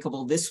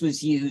unbreakable, this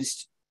was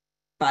used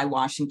by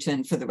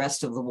Washington for the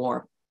rest of the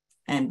war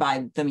and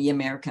by the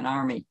American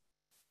Army.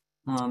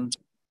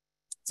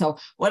 So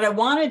what I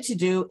wanted to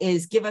do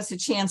is give us a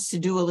chance to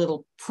do a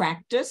little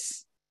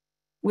practice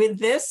with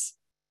this,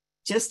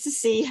 just to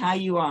see how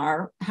you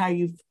are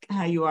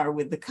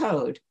with the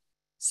code.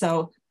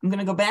 So I'm going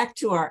to go back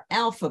to our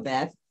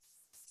alphabet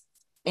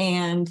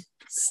and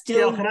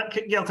still.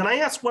 Gail, can I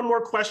ask one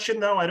more question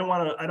though? I don't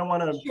want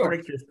to Sure.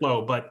 break your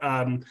flow, but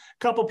a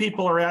couple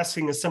people are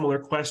asking a similar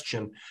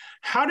question.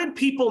 How did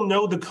people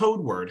know the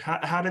code word?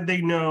 How did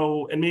they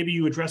know? And maybe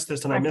you addressed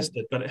this and I missed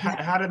it, but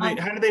how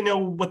did they know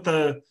what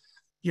the,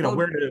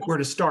 where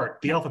to start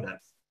the alphabet?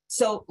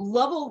 So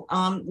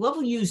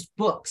Lovell used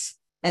books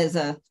as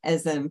a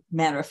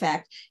matter of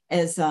fact,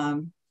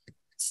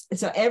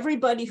 so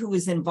everybody who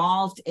was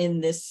involved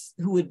in this,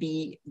 who would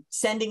be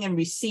sending and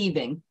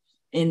receiving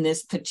in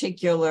this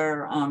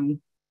particular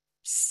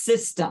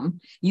system,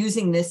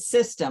 using this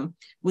system,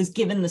 was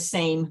given the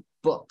same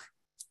book.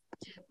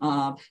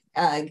 A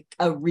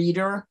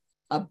reader,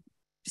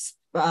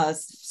 a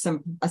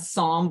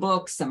psalm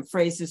book, some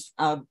phrases,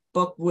 a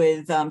book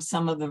with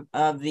some of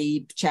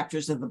the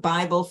chapters of the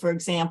Bible, for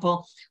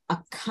example, a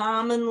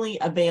commonly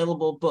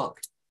available book.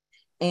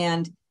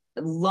 And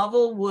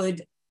Lovell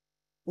would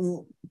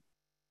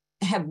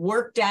have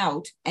worked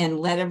out and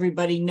let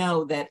everybody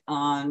know that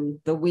on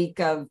the week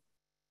of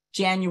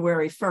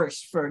January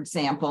 1st, for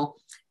example,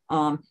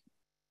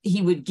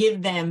 he would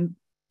give them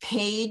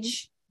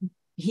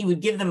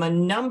a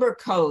number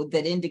code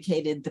that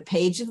indicated the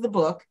page of the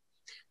book,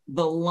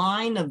 the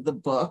line of the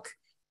book,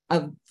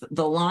 of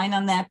the line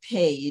on that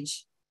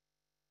page,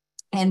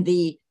 and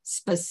the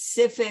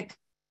specific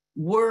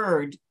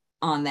word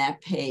on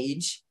that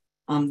page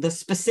the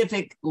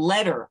specific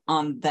letter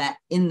on that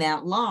in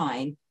that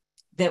line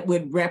that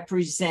would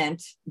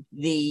represent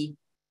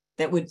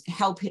that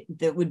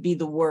would be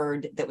the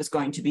word that was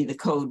going to be the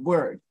code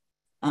word.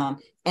 And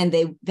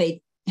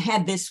they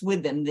had this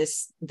with them,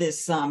 this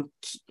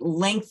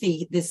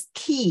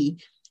key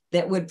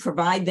that would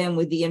provide them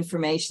with the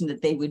information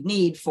that they would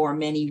need for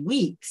many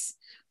weeks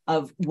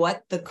of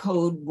what the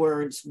code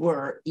words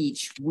were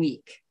each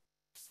week.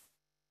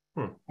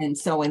 And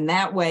so in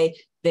that way,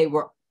 they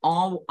were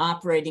all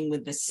operating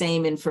with the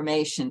same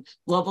information.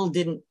 Lovell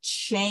didn't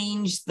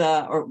change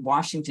or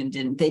Washington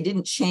didn't. They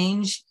didn't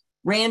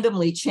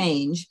randomly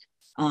change.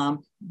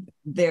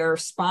 Their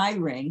spy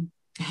ring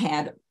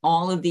had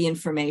all of the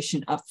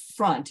information up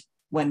front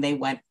when they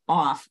went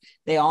off.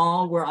 They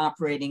all were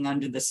operating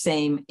under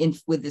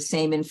with the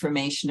same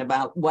information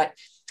about what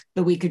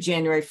the week of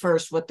January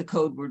 1st, what the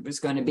code word was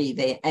going to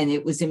be. And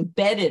it was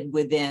embedded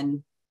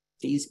within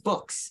these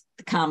books,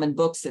 the common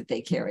books that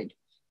they carried.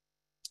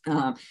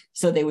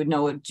 So they would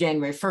know what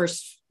January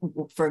 1st,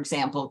 for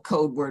example,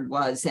 code word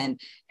was,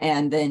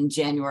 and then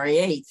January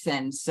 8th.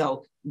 And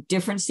so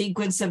different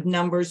sequence of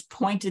numbers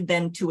pointed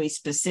them to a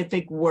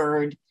specific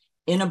word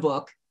in a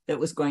book that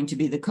was going to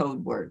be the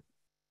code word.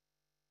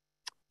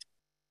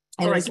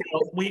 And all right,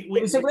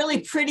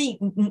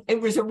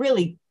 it was a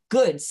really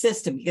good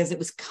system because it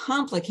was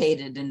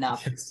complicated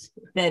enough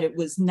that it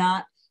was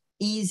not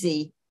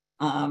easy.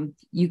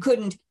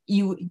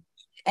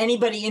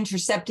 Anybody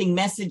intercepting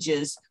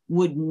messages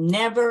would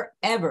never,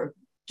 ever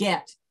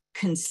get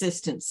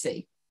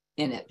consistency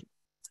in it.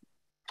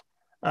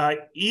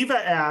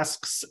 Eva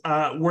asks,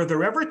 were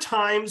there ever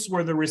times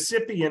where the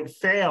recipient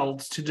failed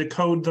to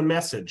decode the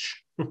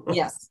message?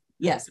 Yes.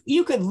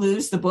 You could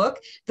lose the book.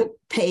 The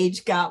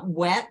page got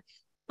wet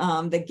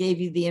that gave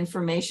you the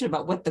information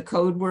about what the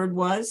code word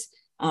was.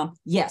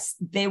 Yes,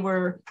 they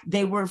were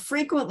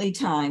frequently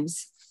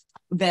times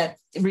that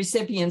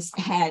recipients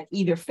had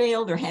either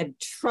failed or had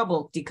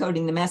trouble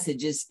decoding the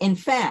messages. In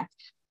fact,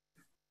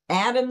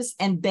 Adams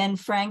and Ben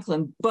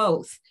Franklin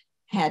both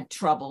had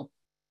trouble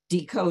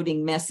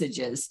decoding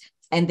messages,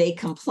 and they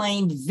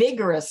complained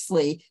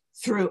vigorously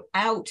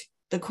throughout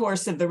the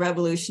course of the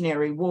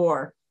Revolutionary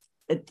War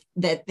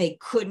that they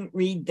couldn't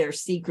read their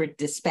secret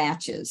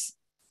dispatches.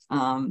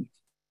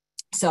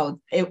 So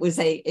it was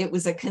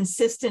a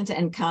consistent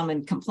and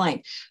common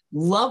complaint.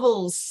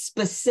 Lovell's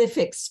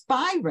specific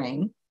spy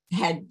ring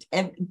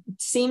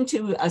seemed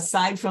to,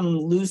 aside from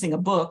losing a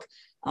book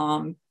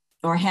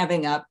or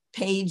having a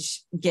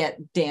page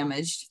get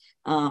damaged,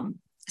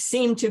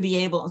 seemed to be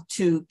able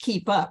to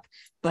keep up.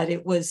 But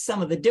it was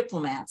some of the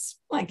diplomats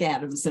like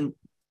Adams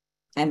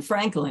and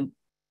Franklin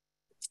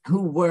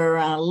who were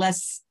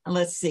less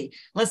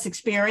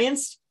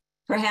experienced,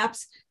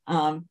 perhaps,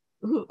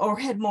 or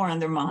had more on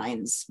their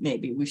minds,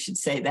 maybe we should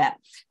say that,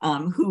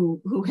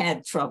 who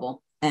had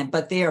trouble.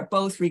 But they are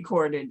both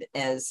recorded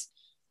as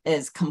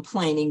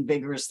complaining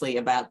vigorously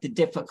about the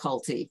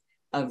difficulty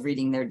of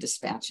reading their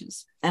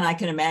dispatches. And I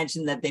can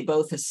imagine that they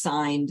both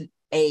assigned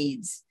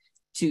aides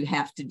to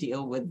have to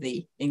deal with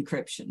the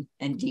encryption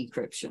and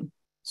decryption.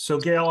 So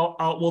Gail,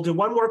 we'll do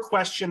one more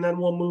question, then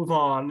we'll move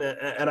on.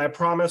 And I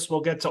promise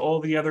we'll get to all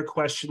the other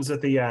questions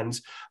at the end.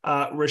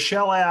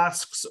 Rochelle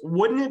asks,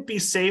 wouldn't it be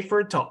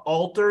safer to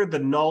alter the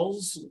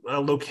nulls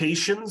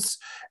locations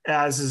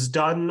as is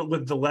done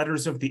with the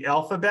letters of the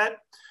alphabet?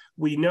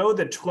 We know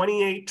that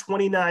 28,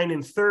 29,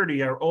 and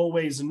 30 are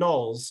always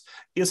nulls.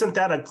 Isn't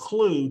that a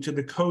clue to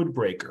the code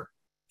breaker?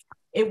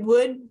 It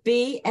would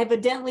be.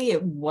 Evidently,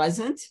 it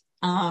wasn't.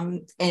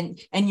 And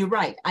you're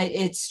right.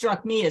 It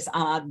struck me as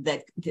odd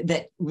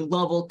that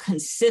Lovell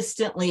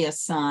consistently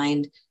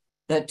assigned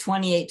the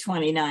 28,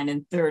 29,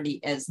 and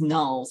 30 as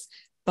nulls,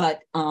 but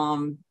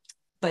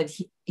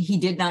he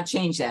did not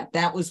change that.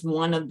 That was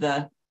one of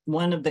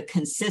the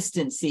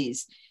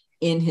consistencies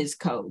in his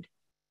code,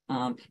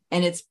 and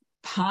it's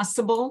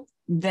possible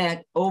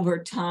that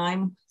over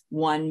time,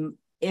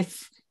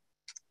 if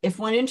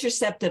one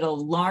intercepted a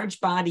large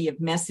body of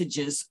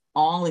messages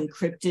all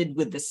encrypted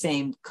with the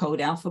same code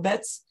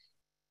alphabets,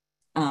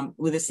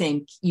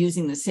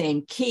 using the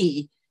same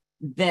key,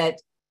 that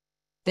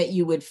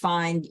you would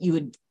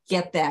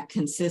get that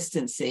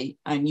consistency,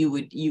 and you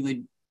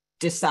would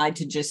decide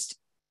to just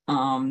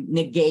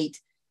negate,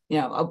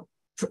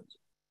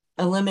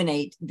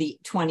 eliminate the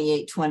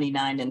 28,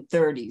 29, and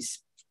 30s,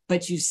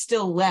 but you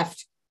still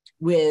left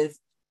with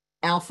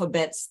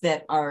alphabets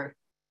that are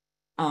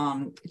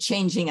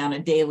changing on a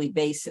daily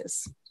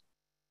basis.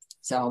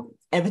 So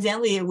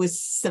evidently it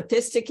was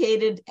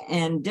sophisticated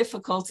and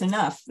difficult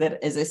enough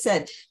that, as I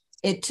said,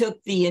 it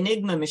took the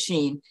Enigma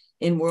machine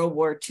in World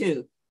War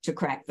II to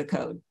crack the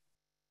code.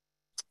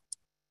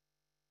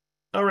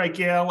 All right,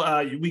 Gail,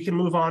 we can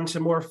move on to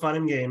more fun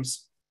and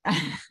games.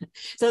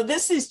 So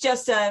this is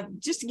just to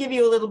give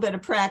you a little bit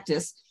of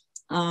practice.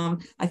 I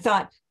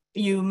thought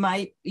you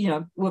might,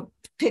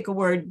 pick a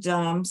word,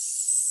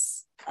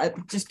 just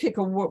pick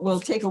a word. We'll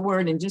take a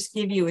word and just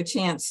give you a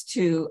chance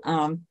to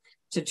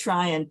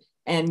try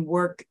and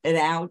work it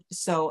out.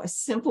 So a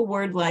simple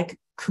word like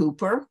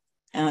Cooper,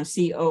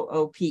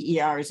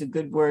 COOPER is a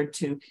good word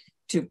to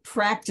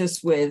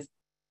practice with,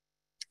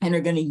 and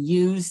are going to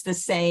use the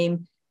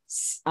same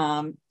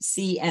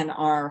C and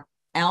R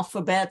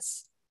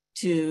alphabets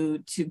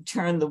to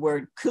turn the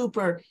word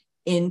Cooper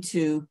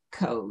into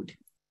code.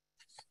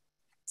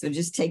 So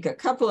just take a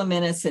couple of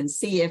minutes and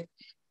see if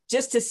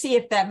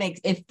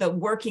if the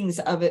workings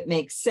of it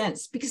make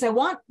sense, because I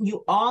want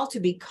you all to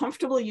be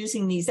comfortable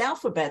using these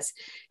alphabets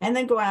and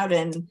then go out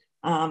and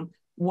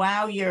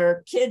wow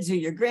your kids or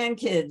your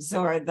grandkids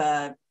or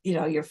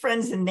your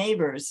friends and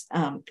neighbors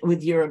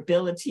with your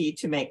ability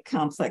to make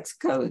complex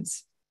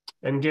codes.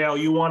 And Gail,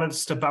 you wanted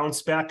us to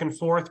bounce back and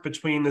forth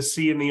between the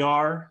C and the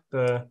R?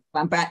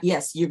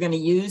 Yes, you're going to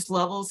use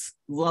levels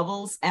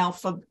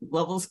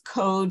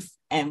code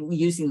and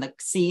using the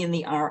C and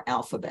the R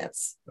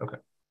alphabets. Okay.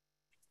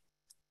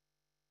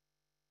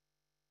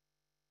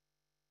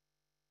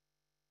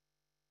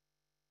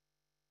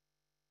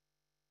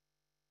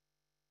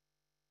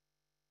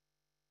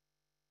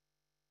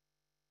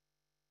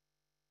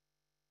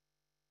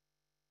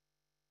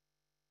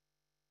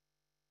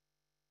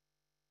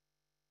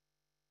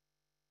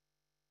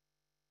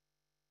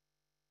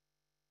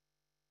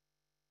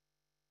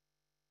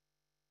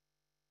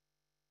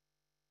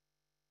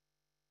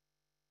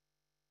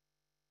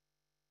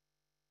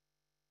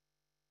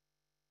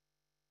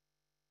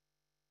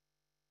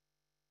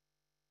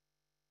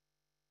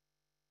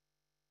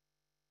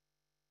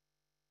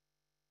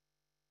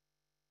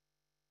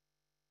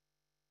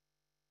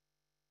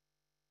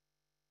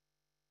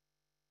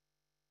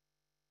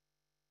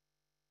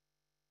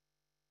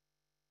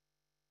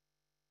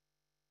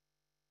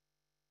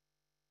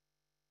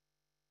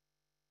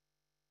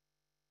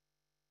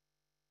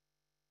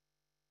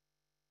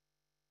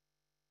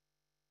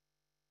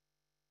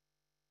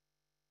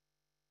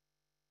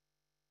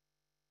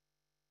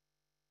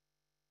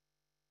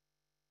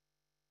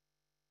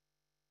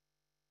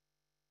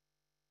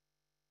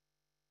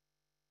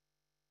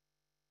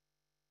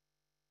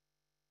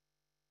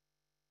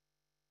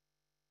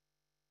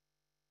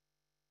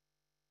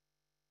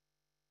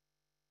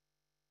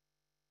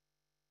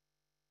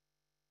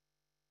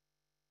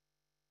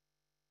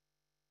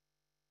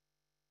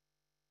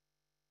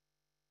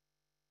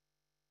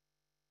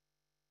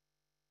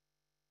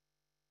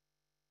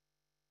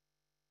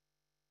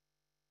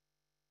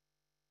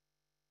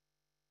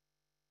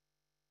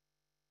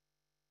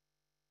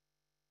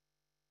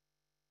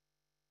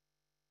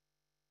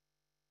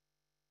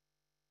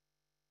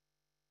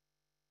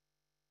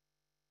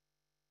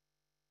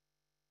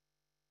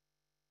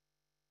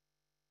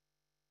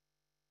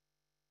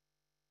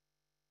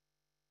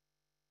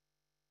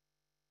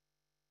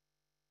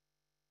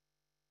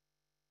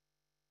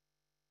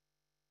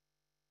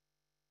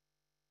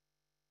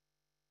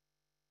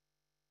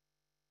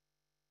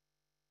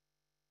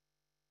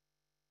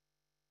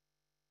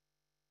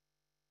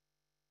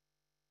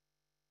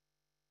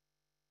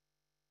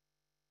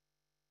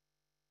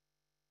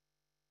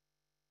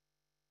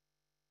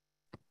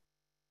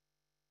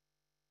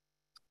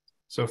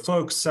 So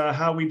folks,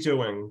 how are we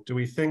doing? Do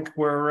we think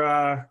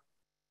we're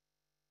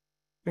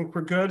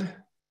good?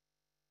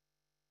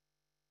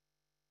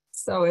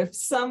 So if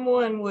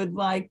someone would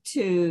like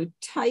to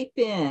type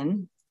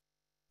in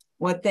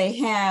what they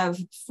have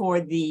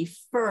for the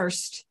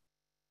first,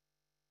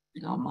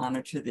 and I'll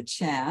monitor the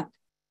chat.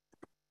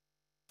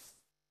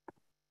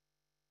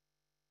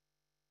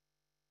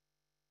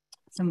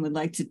 Someone would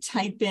like to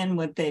type in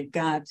what they've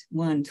got,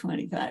 1,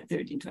 25,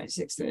 13,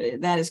 26, 30.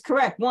 That is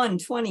correct. 1,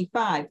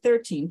 25,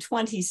 13,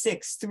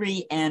 26,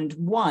 3, and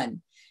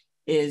 1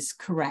 is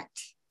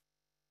correct.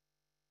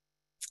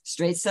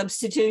 Straight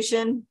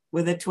substitution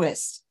with a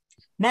twist.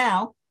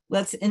 Now,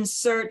 let's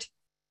insert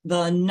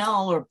the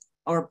null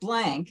or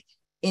blank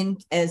in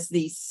as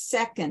the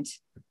second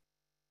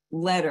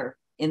letter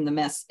in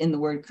the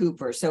word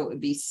Cooper. So it would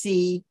be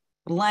C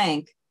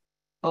blank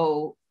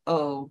OOPER.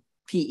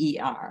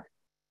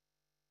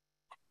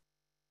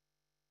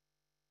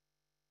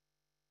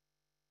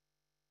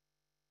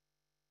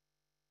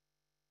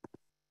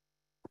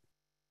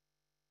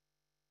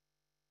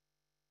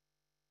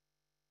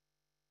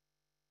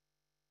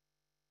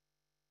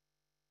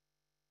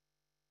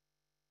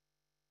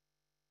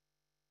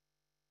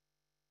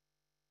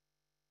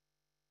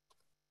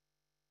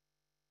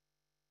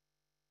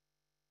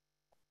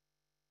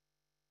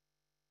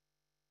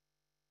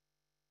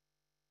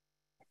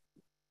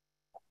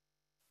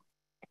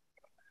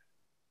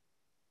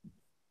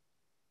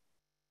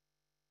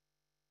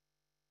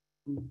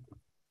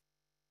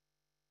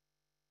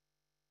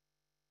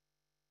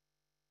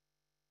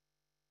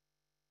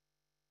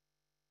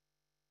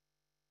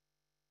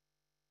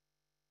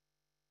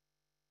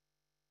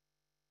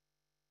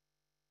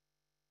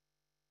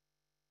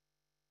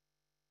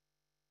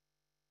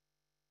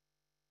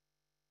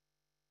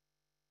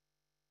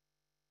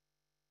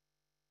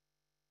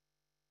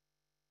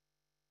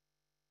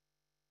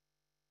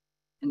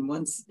 And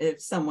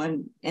if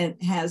someone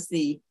has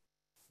the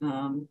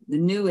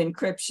new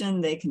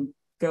encryption, they can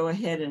go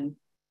ahead and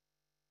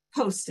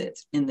post it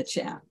in the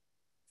chat.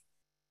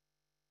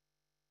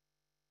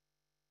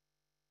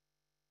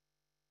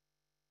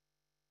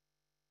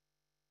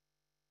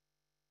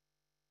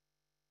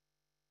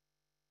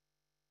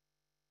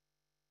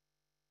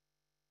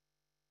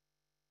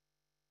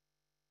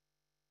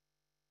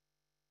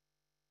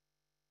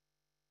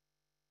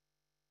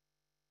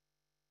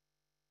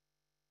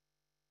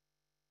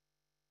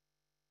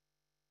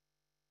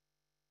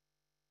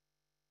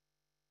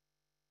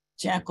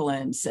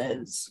 Jacqueline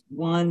says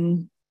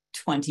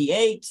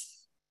 128,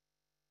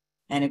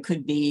 and it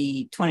could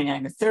be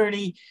 29 or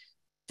 30,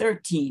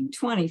 13,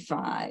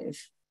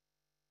 25,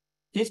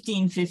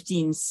 15,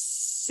 15,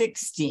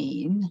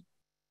 16.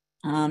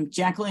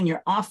 Jacqueline,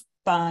 you're off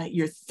by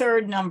your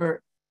third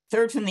number,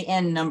 third from the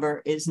end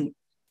number isn't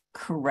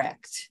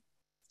correct.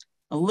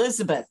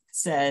 Elizabeth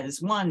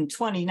says 1,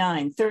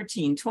 29,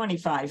 13,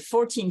 25,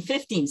 14,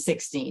 15,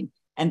 16,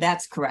 and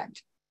that's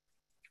correct.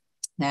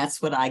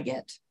 That's what I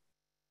get.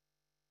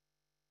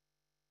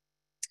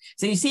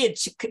 So you see,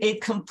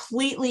 it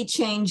completely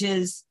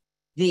changes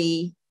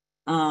the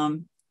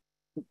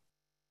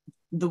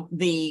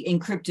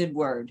encrypted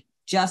word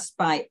just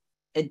by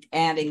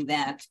adding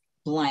that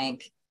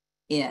blank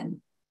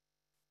in.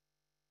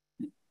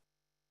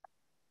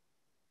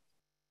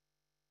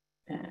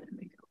 And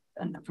we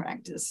go on the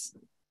practice.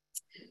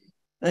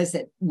 Like I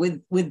said,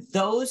 with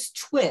those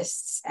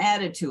twists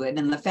added to it,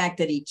 and the fact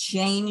that he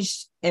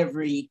changed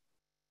every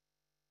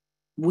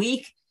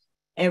week,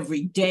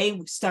 every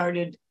day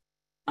started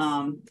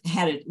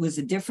was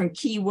a different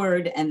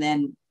keyword, and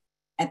then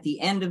at the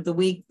end of the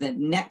week, the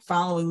next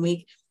following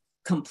week,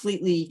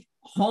 completely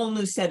whole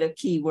new set of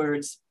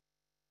keywords.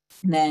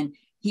 And then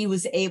he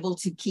was able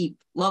to keep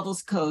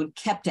Lovell's code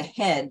kept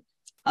ahead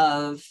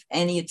of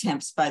any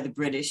attempts by the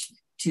British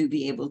to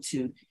be able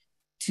to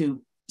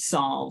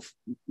solve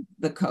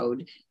the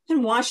code.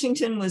 And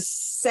Washington was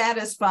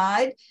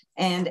satisfied,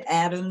 and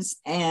Adams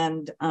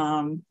and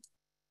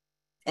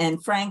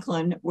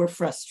Franklin were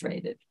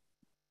frustrated.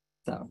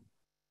 So,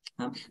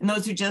 and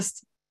those are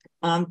just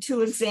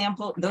two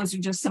examples. Those are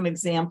just some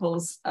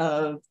examples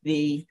of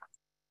the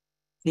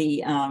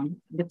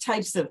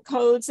types of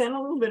codes and a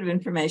little bit of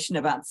information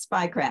about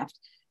spycraft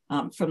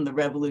from the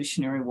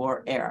Revolutionary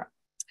War era.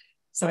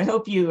 So I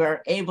hope you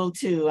are able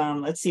to,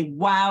 let's see,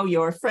 wow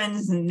your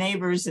friends and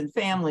neighbors and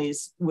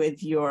families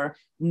with your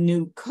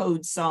new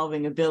code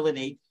solving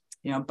ability.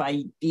 You know,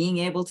 by being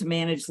able to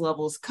manage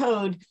Lovell's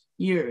code,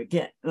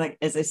 like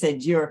as I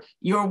said, you're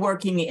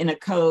working in a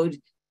code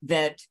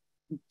that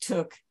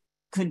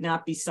could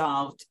not be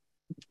solved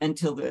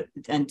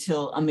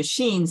until a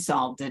machine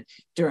solved it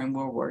during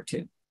World War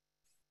II.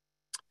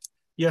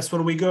 Yes,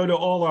 when we go to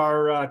all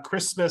our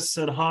Christmas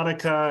and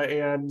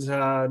Hanukkah and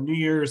New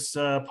Year's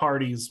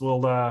parties,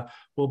 we'll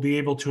be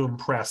able to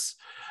impress.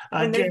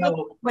 When they're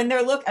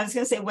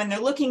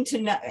looking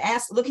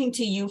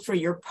to you for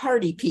your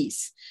party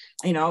piece,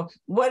 you know,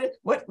 what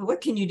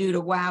can you do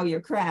to wow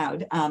your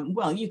crowd?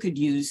 Well, you could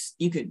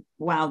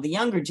wow the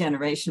younger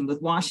generation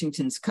with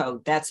Washington's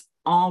code. That's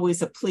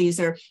always a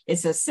pleaser.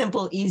 It's a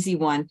simple, easy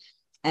one.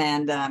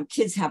 And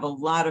kids have a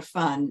lot of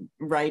fun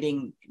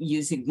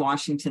using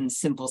Washington's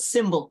simple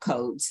symbol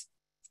code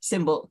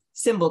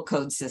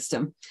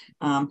system.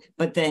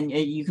 But then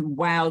you can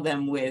wow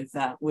them with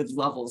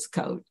Lovell's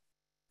code.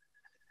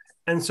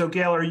 And so,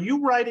 Gail, are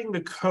you writing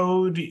the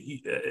code?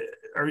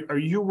 Are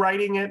you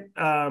writing it?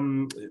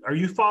 Are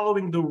you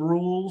following the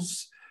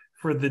rules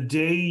for the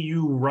day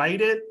you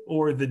write it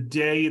or the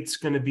day it's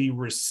going to be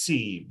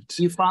received?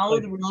 You follow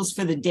the rules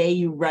for the day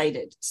you write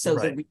it. So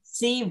right. The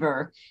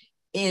receiver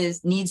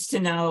needs to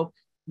know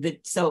the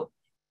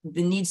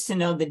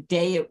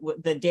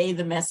day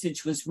the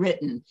message was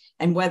written,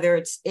 and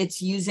whether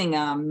it's using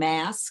a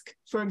mask,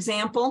 for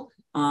example,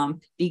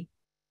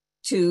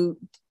 to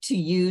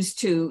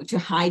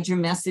hide your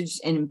message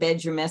and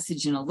embed your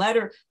message in a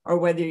letter, or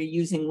whether you're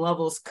using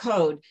Lovell's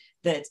code.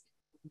 That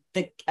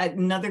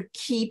another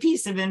key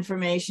piece of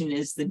information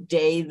is the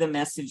day the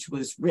message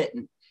was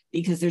written,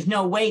 because there's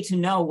no way to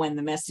know when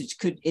the message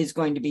is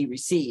going to be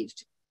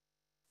received.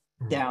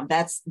 Down.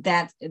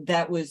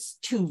 That was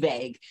too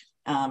vague.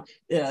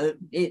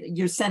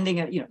 You're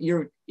sending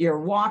you're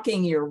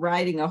walking, you're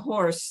riding a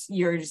horse,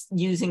 you're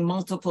using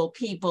multiple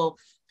people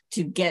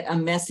to get a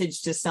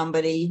message to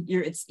somebody.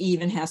 It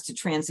even has to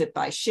transit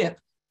by ship.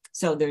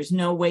 So there's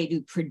no way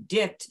to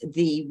predict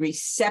the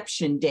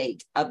reception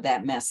date of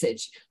that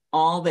message.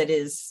 All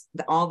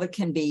that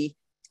can be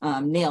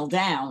nailed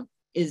down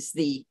is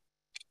the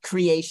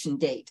creation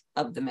date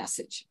of the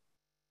message.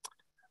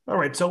 All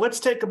right, so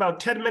let's take about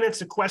 10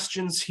 minutes of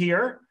questions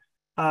here.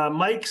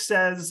 Mike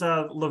says,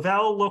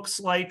 Lavelle looks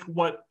like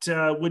what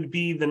would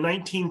be the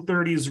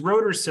 1930s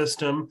rotor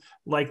system,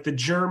 like the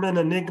German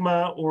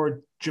Enigma or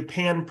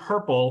Japan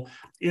Purple.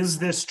 Is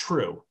this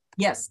true?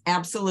 Yes,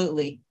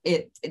 absolutely.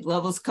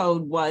 Lovell's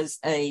code was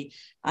a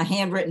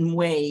handwritten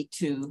way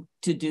to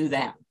do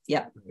that.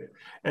 Yep.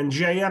 And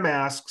JM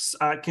asks,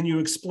 can you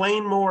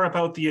explain more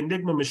about the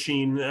Enigma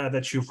machine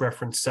that you've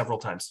referenced several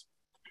times?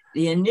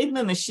 The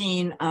Enigma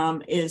machine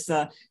is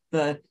the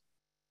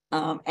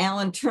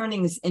Alan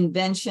Turning's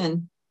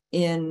invention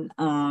in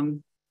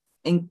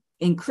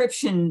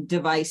encryption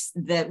device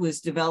that was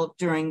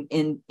developed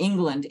in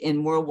England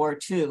in World War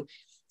II.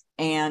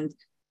 And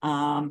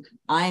I'm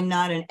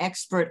not an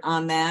expert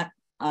on that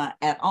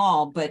at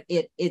all, but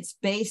it's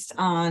based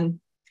on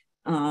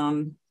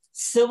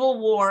Civil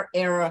War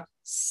era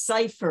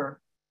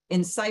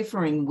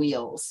enciphering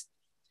wheels.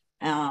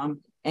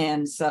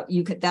 And so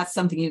that's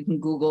something you can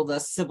Google, the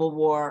Civil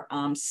War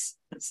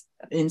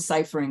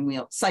enciphering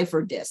wheel,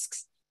 cipher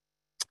disks,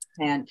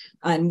 and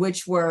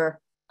which were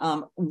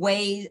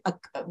ways,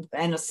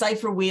 and a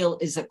cipher wheel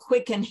is a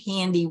quick and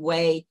handy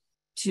way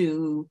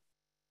to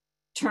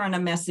turn a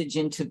message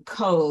into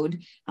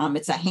code.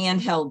 It's a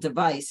handheld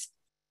device.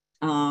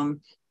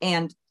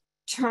 And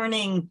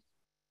Turning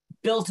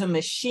built a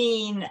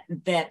machine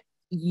that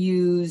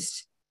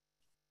used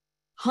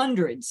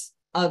hundreds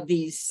of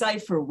these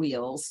cipher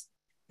wheels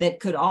that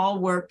could all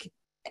work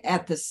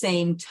at the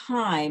same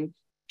time,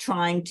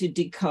 trying to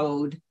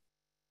decode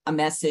a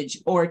message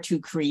or to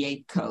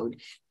create code.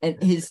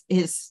 And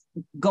his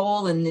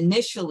goal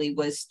initially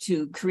was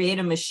to create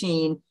a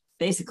machine,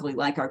 basically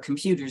like our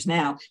computers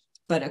now,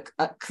 but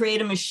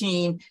create a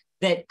machine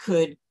that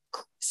could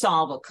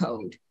solve a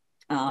code.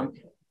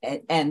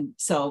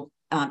 So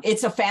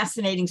it's a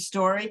fascinating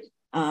story.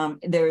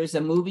 There's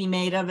a movie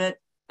made of it.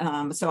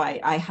 So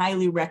I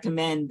highly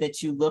recommend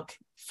that you look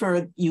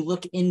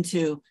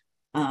into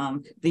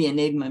the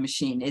Enigma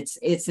machine.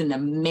 It's an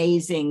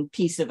amazing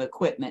piece of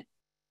equipment.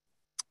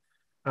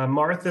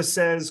 Martha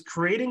says,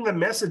 creating the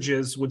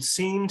messages would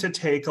seem to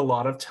take a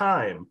lot of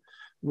time.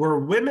 Were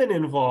women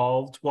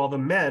involved while the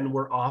men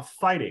were off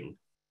fighting?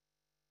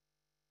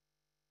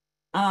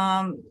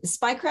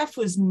 Spycraft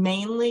was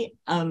mainly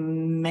a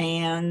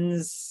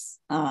man's,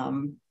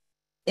 in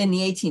the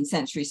 18th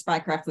century,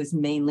 spycraft was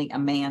mainly a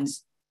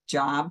man's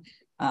job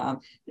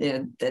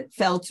that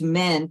fell to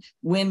men.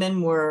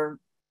 Women were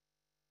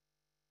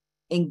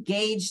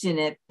engaged in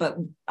it, but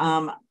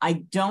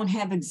I don't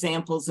have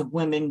examples of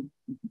women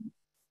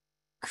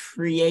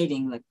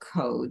creating the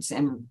codes.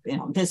 And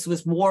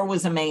war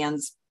was a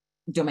man's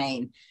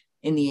domain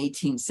in the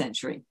 18th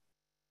century.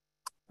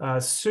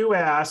 Sue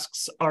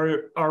asks,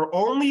 are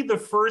only the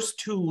first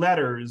two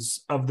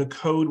letters of the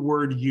code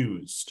word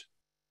used?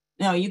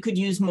 No, you could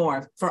use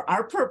more. For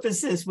our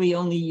purposes, we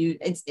only use,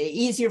 it's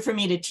easier for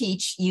me to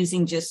teach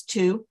using just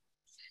two,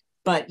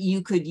 but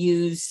you could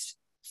use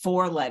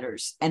 4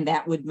 letters and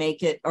that would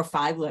make it, or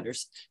 5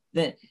 letters,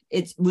 that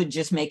it would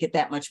just make it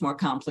that much more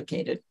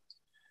complicated.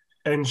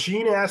 And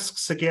Jean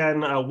asks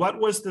again, what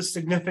was the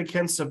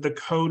significance of the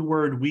code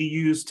word we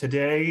use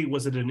today?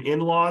 Was it an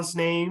in-law's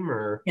name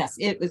or? Yes,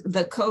 it was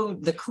the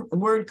code. The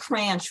word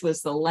cranch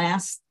was the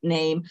last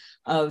name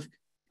of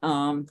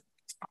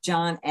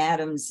John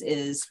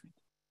Adams's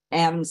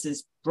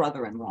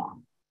brother-in-law.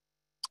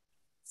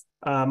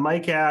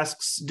 Mike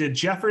asks, did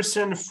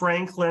Jefferson,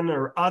 Franklin,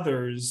 or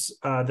others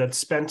that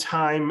spent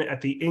time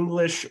at the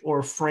English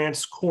or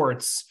France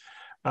courts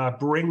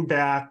bring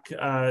back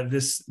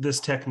this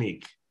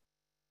technique?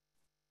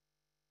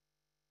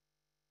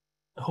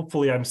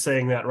 Hopefully I'm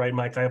saying that right,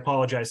 Mike. I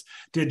apologize.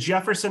 Did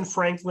Jefferson,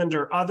 Franklin,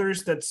 or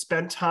others that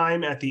spent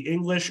time at the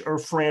English or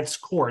France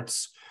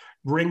courts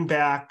bring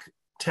back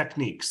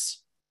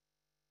techniques?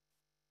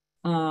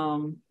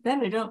 Then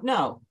I don't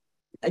know.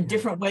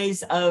 Different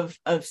ways of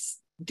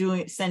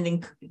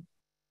sending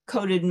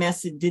coded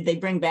message. Did they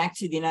bring back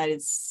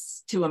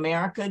to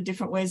America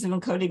different ways of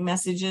encoding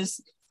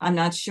messages? I'm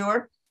not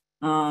sure.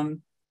 They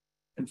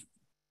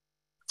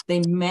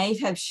may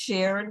have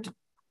shared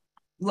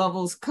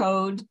Lovell's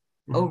code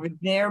over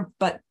there,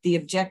 but the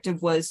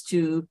objective was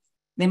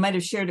they might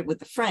have shared it with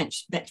the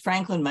French. That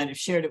Franklin might have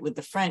shared it with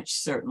the French,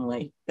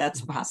 certainly.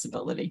 That's a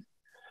possibility.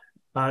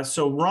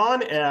 So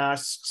Ron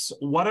asks,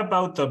 what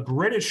about the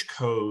British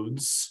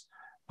codes?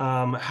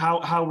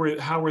 How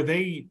were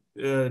they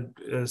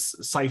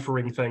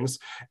ciphering things?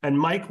 And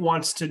Mike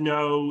wants to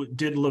know,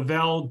 did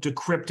Lavelle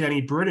decrypt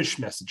any British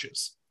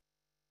messages?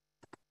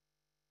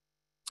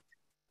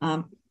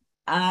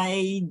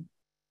 I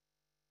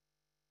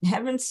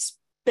haven't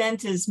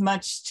spent as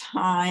much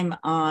time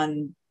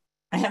on,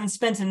 I haven't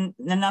spent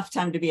enough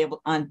time to be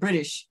able on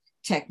British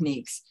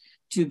techniques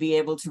to be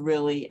able to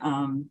really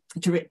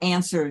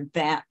answer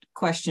that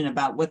question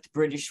about what the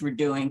British were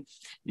doing.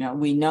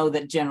 We know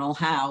that General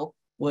Howe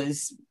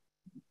was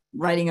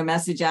writing a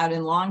message out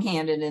in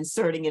longhand and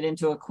inserting it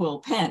into a quill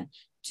pen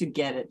to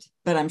get it.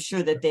 But I'm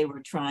sure that they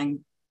were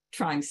trying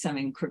some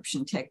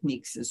encryption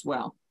techniques as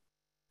well.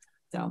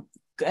 So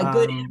a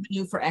good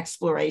avenue for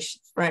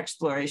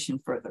exploration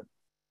further.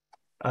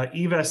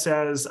 Eva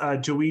says,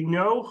 do we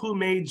know who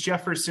made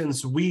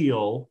Jefferson's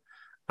wheel?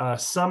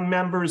 Some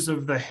members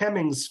of the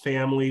Hemmings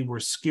family were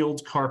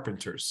skilled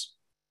carpenters.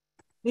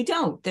 We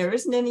don't. There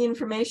isn't any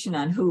information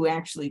on who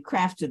actually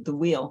crafted the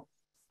wheel.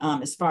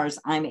 As far as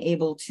I'm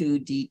able to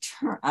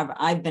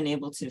I've been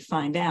able to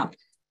find out,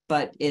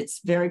 but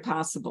it's very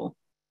possible.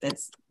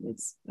 It's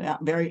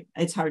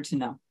hard to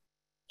know.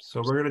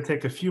 So we're going to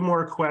take a few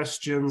more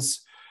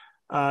questions.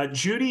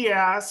 Judy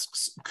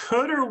asks,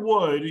 could or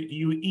would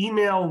you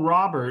email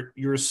Robert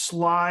your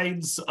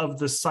slides of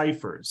the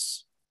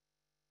ciphers?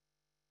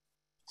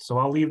 So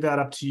I'll leave that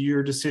up to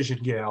your decision,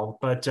 Gail.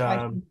 But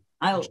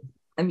does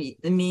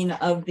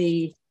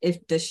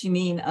she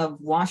mean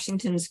of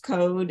Washington's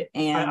code?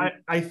 And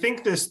I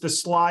think the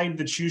slide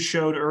that you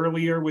showed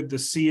earlier with the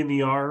C and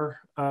the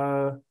R.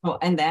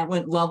 And that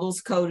went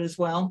Lovell's code as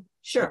well.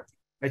 Sure.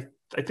 I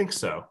think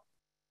so.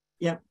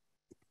 Yep.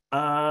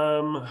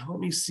 Let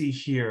me see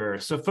here.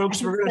 So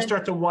folks, we're going to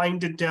start to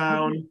wind it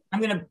down. I'm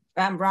going to,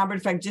 Robert,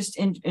 if I just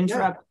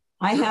interrupt,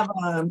 yeah, I sure.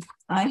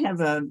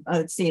 have a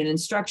let's see, an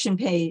instruction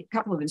page, a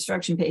couple of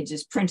instruction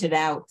pages printed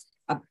out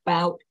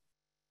about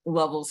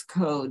Lovell's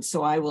code.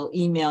 So I will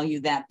email you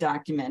that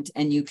document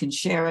and you can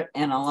share it.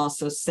 And I'll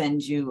also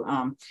send you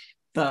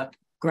the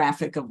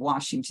graphic of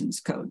Washington's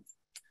code.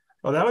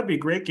 Oh, that would be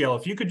great, Gail.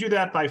 If you could do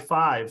that by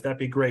 5, that'd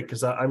be great,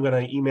 because I'm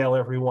going to email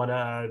everyone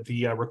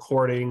the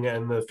recording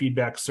and the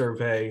feedback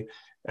survey.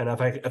 And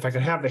if I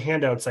could have the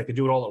handouts, I could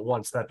do it all at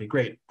once. That'd be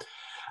great.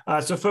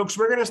 So, folks,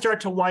 we're going to start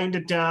to wind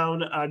it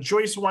down.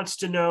 Joyce wants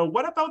to know,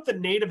 what about the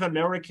Native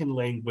American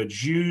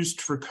language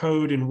used for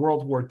code in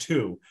World War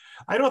II?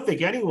 I don't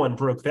think anyone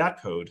broke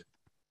that code.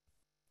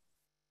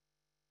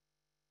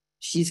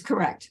 She's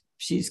correct.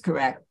 She's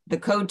correct. The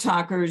code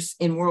talkers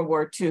in World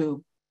War II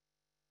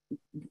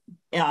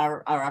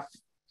are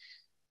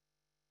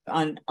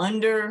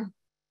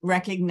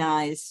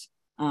under-recognized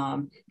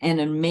and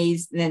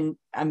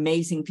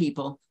amazing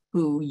people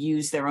who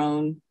use their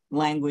own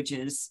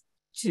languages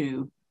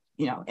to,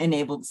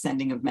 enable the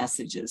sending of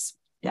messages.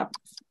 Yep.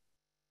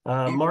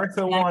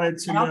 Martha wanted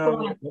to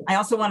know. I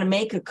also want to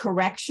make a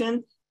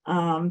correction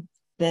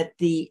that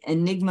the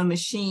Enigma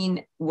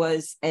machine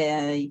was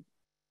a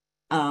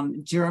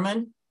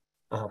German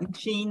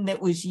machine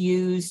that was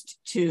used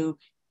to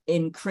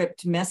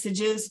encrypt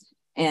messages,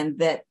 and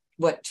that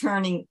what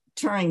Turing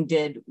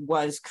did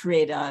was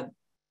create an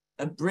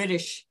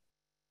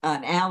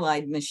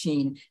allied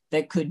machine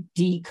that could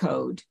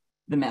decode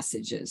the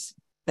messages,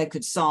 that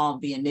could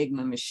solve the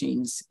Enigma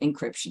machine's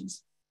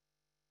encryptions.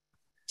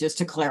 Just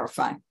to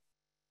clarify.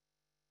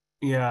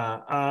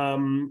 Yeah.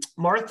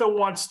 Martha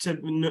wants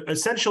to,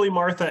 essentially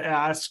Martha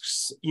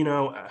asks,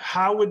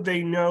 how would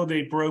they know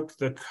they broke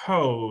the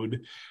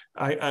code?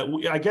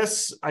 I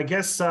guess I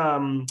guess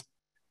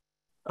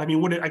it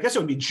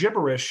would be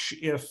gibberish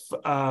if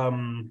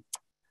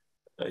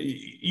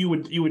you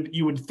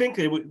would think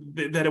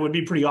that it would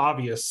be pretty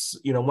obvious,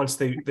 once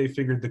they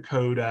figured the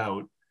code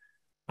out.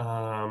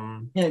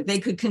 They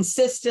could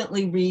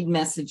consistently read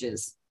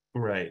messages.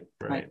 Right.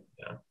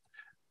 Yeah.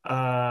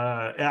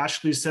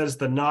 Ashley says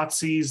the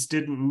Nazis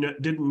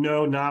didn't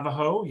know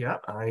Navajo. Yeah,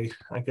 I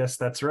guess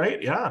that's right.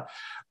 Yeah.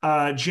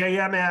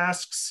 JM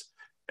asks,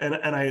 and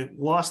I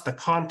lost the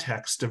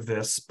context of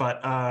this,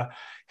 but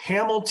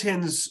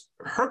Hamilton's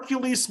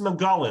Hercules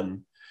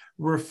McGullen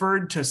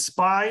referred to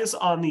spies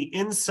on the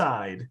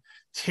inside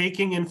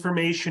taking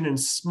information and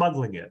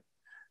smuggling it.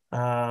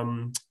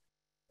 Are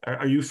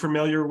you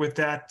familiar with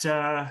that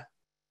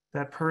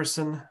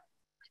person?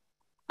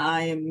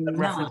 I am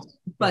not,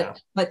 but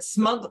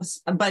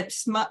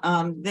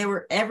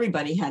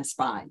everybody had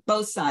spies.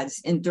 Both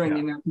sides during the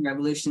American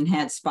Revolution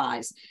had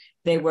spies.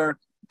 They were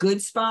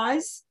good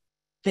spies.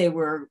 They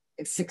were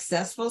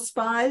successful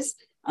spies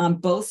on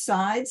both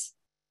sides.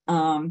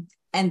 And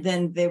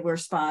then there were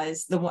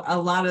spies. A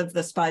lot of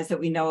the spies that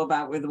we know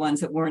about were the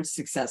ones that weren't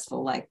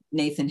successful, like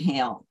Nathan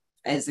Hale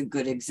as a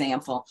good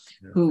example,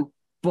 who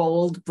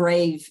bold,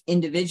 brave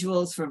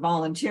individuals for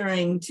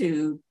volunteering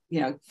to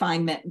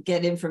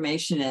get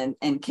information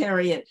and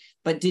carry it,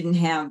 but didn't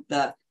have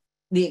the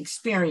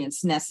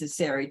experience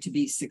necessary to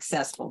be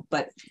successful.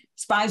 But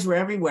spies were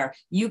everywhere.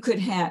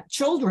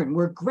 Children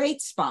were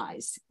great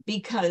spies,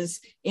 because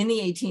in the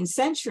 18th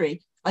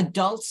century,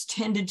 adults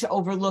tended to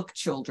overlook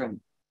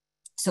children.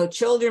 So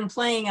children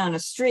playing on a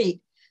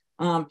street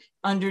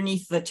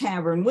underneath the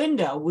tavern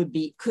window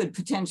could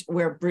potentially,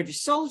 where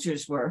British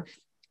soldiers were,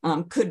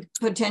 could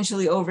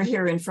potentially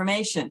overhear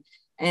information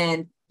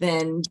and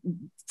then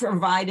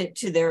provide it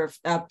to their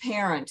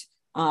parent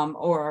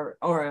or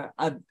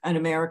an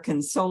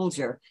American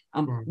soldier.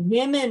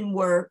 Women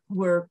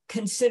were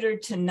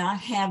considered to not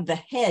have the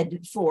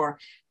head for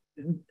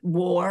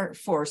war,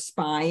 for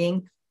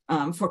spying,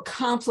 for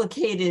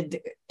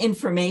complicated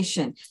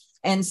information.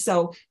 And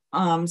so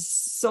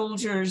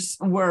soldiers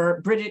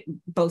were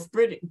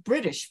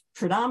British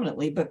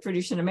predominantly, but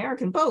British and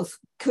American both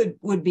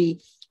would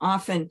be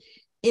often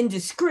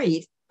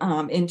indiscreet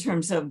in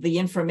terms of the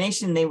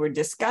information they were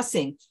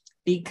discussing,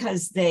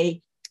 because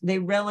they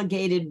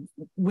relegated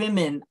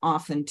women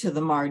often to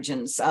the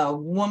margins. A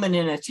woman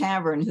in a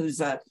tavern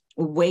who's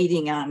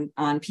waiting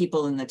on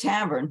people in the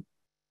tavern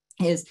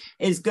is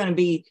going to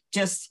be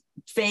just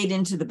fade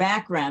into the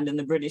background, and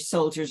the British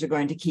soldiers are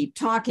going to keep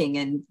talking,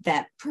 and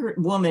that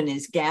woman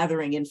is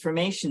gathering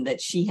information that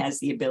she has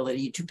the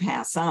ability to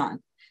pass on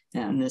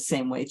in the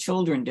same way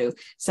children do.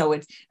 So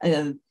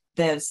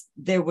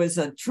there was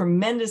a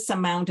tremendous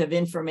amount of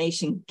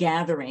information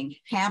gathering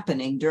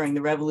happening during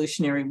the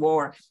Revolutionary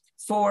War,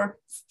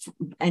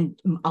 and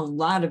a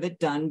lot of it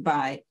done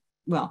by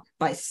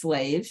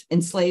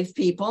enslaved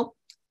people,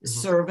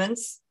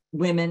 servants,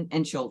 women,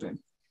 and children.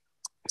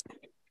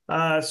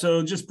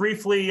 So just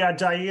briefly,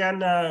 Diane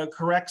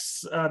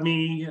corrects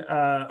me,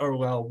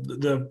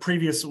 the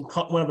previous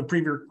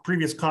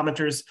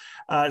commenters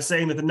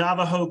saying that the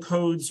Navajo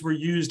codes were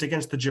used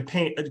against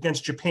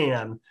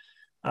Japan,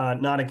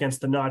 not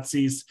against the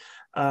Nazis.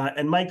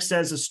 And Mike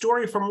says, a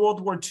story from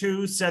World War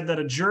II said that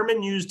a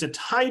German used a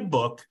tide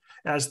book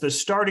as the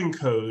starting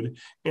code,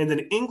 and an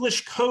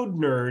English code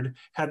nerd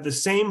had the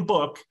same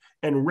book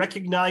and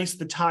recognized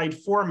the tide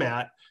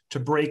format to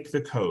break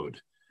the code.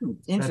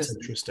 That's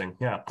interesting.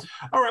 Yeah.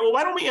 All right. Well,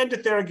 why don't we end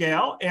it there,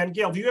 Gail? And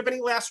Gail, do you have any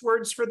last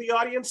words for the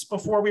audience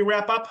before we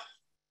wrap up?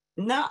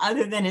 No,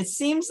 other than it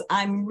seems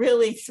I'm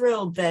really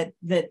thrilled that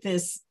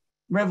this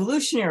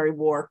Revolutionary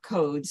War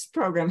codes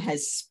program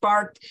has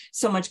sparked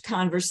so much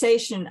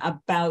conversation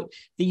about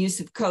the use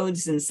of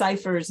codes and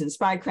ciphers and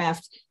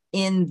spycraft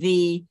in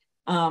the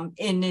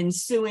in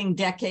ensuing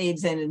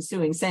decades and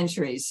ensuing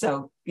centuries.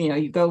 So, you know,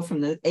 you go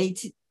from the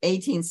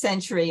 18th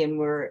century and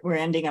we're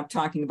ending up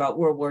talking about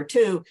World War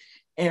II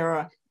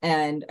era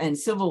and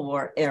Civil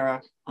War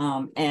era.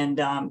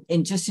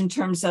 And just in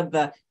terms of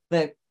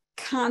the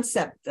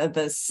concept of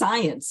the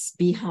science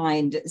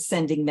behind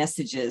sending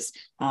messages,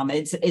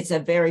 it's a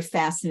very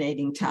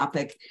fascinating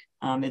topic.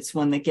 It's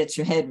one that gets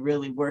your head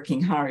really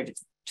working hard,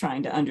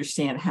 trying to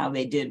understand how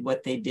they did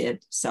what they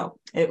did. So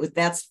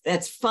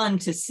that's fun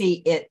to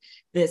see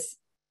this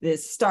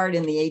start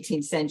in the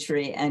 18th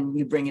century and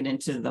you bring it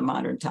into the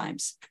modern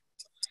times.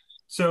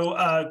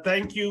 So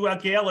thank you,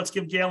 Gail. Let's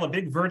give Gail a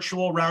big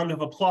virtual round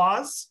of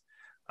applause.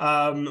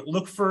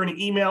 Look for an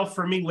email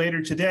from me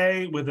later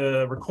today with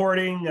a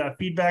recording, a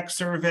feedback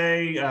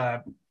survey,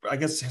 I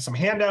guess some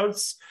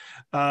handouts,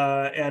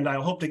 and I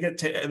hope to get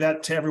to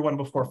that to everyone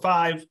before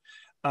 5.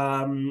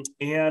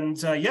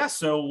 Yeah,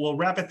 so we'll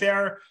wrap it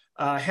there.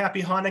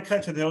 Happy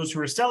Hanukkah to those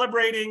who are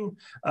celebrating.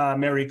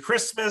 Merry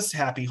Christmas,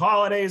 happy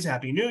holidays,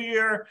 happy New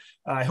Year.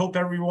 I hope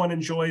everyone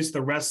enjoys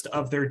the rest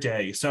of their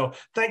day. So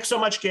thanks so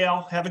much,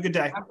 Gail. Have a good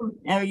day.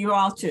 You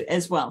all too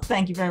as well.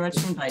 Thank you very much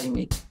for inviting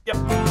me. Yep.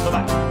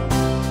 Bye-bye.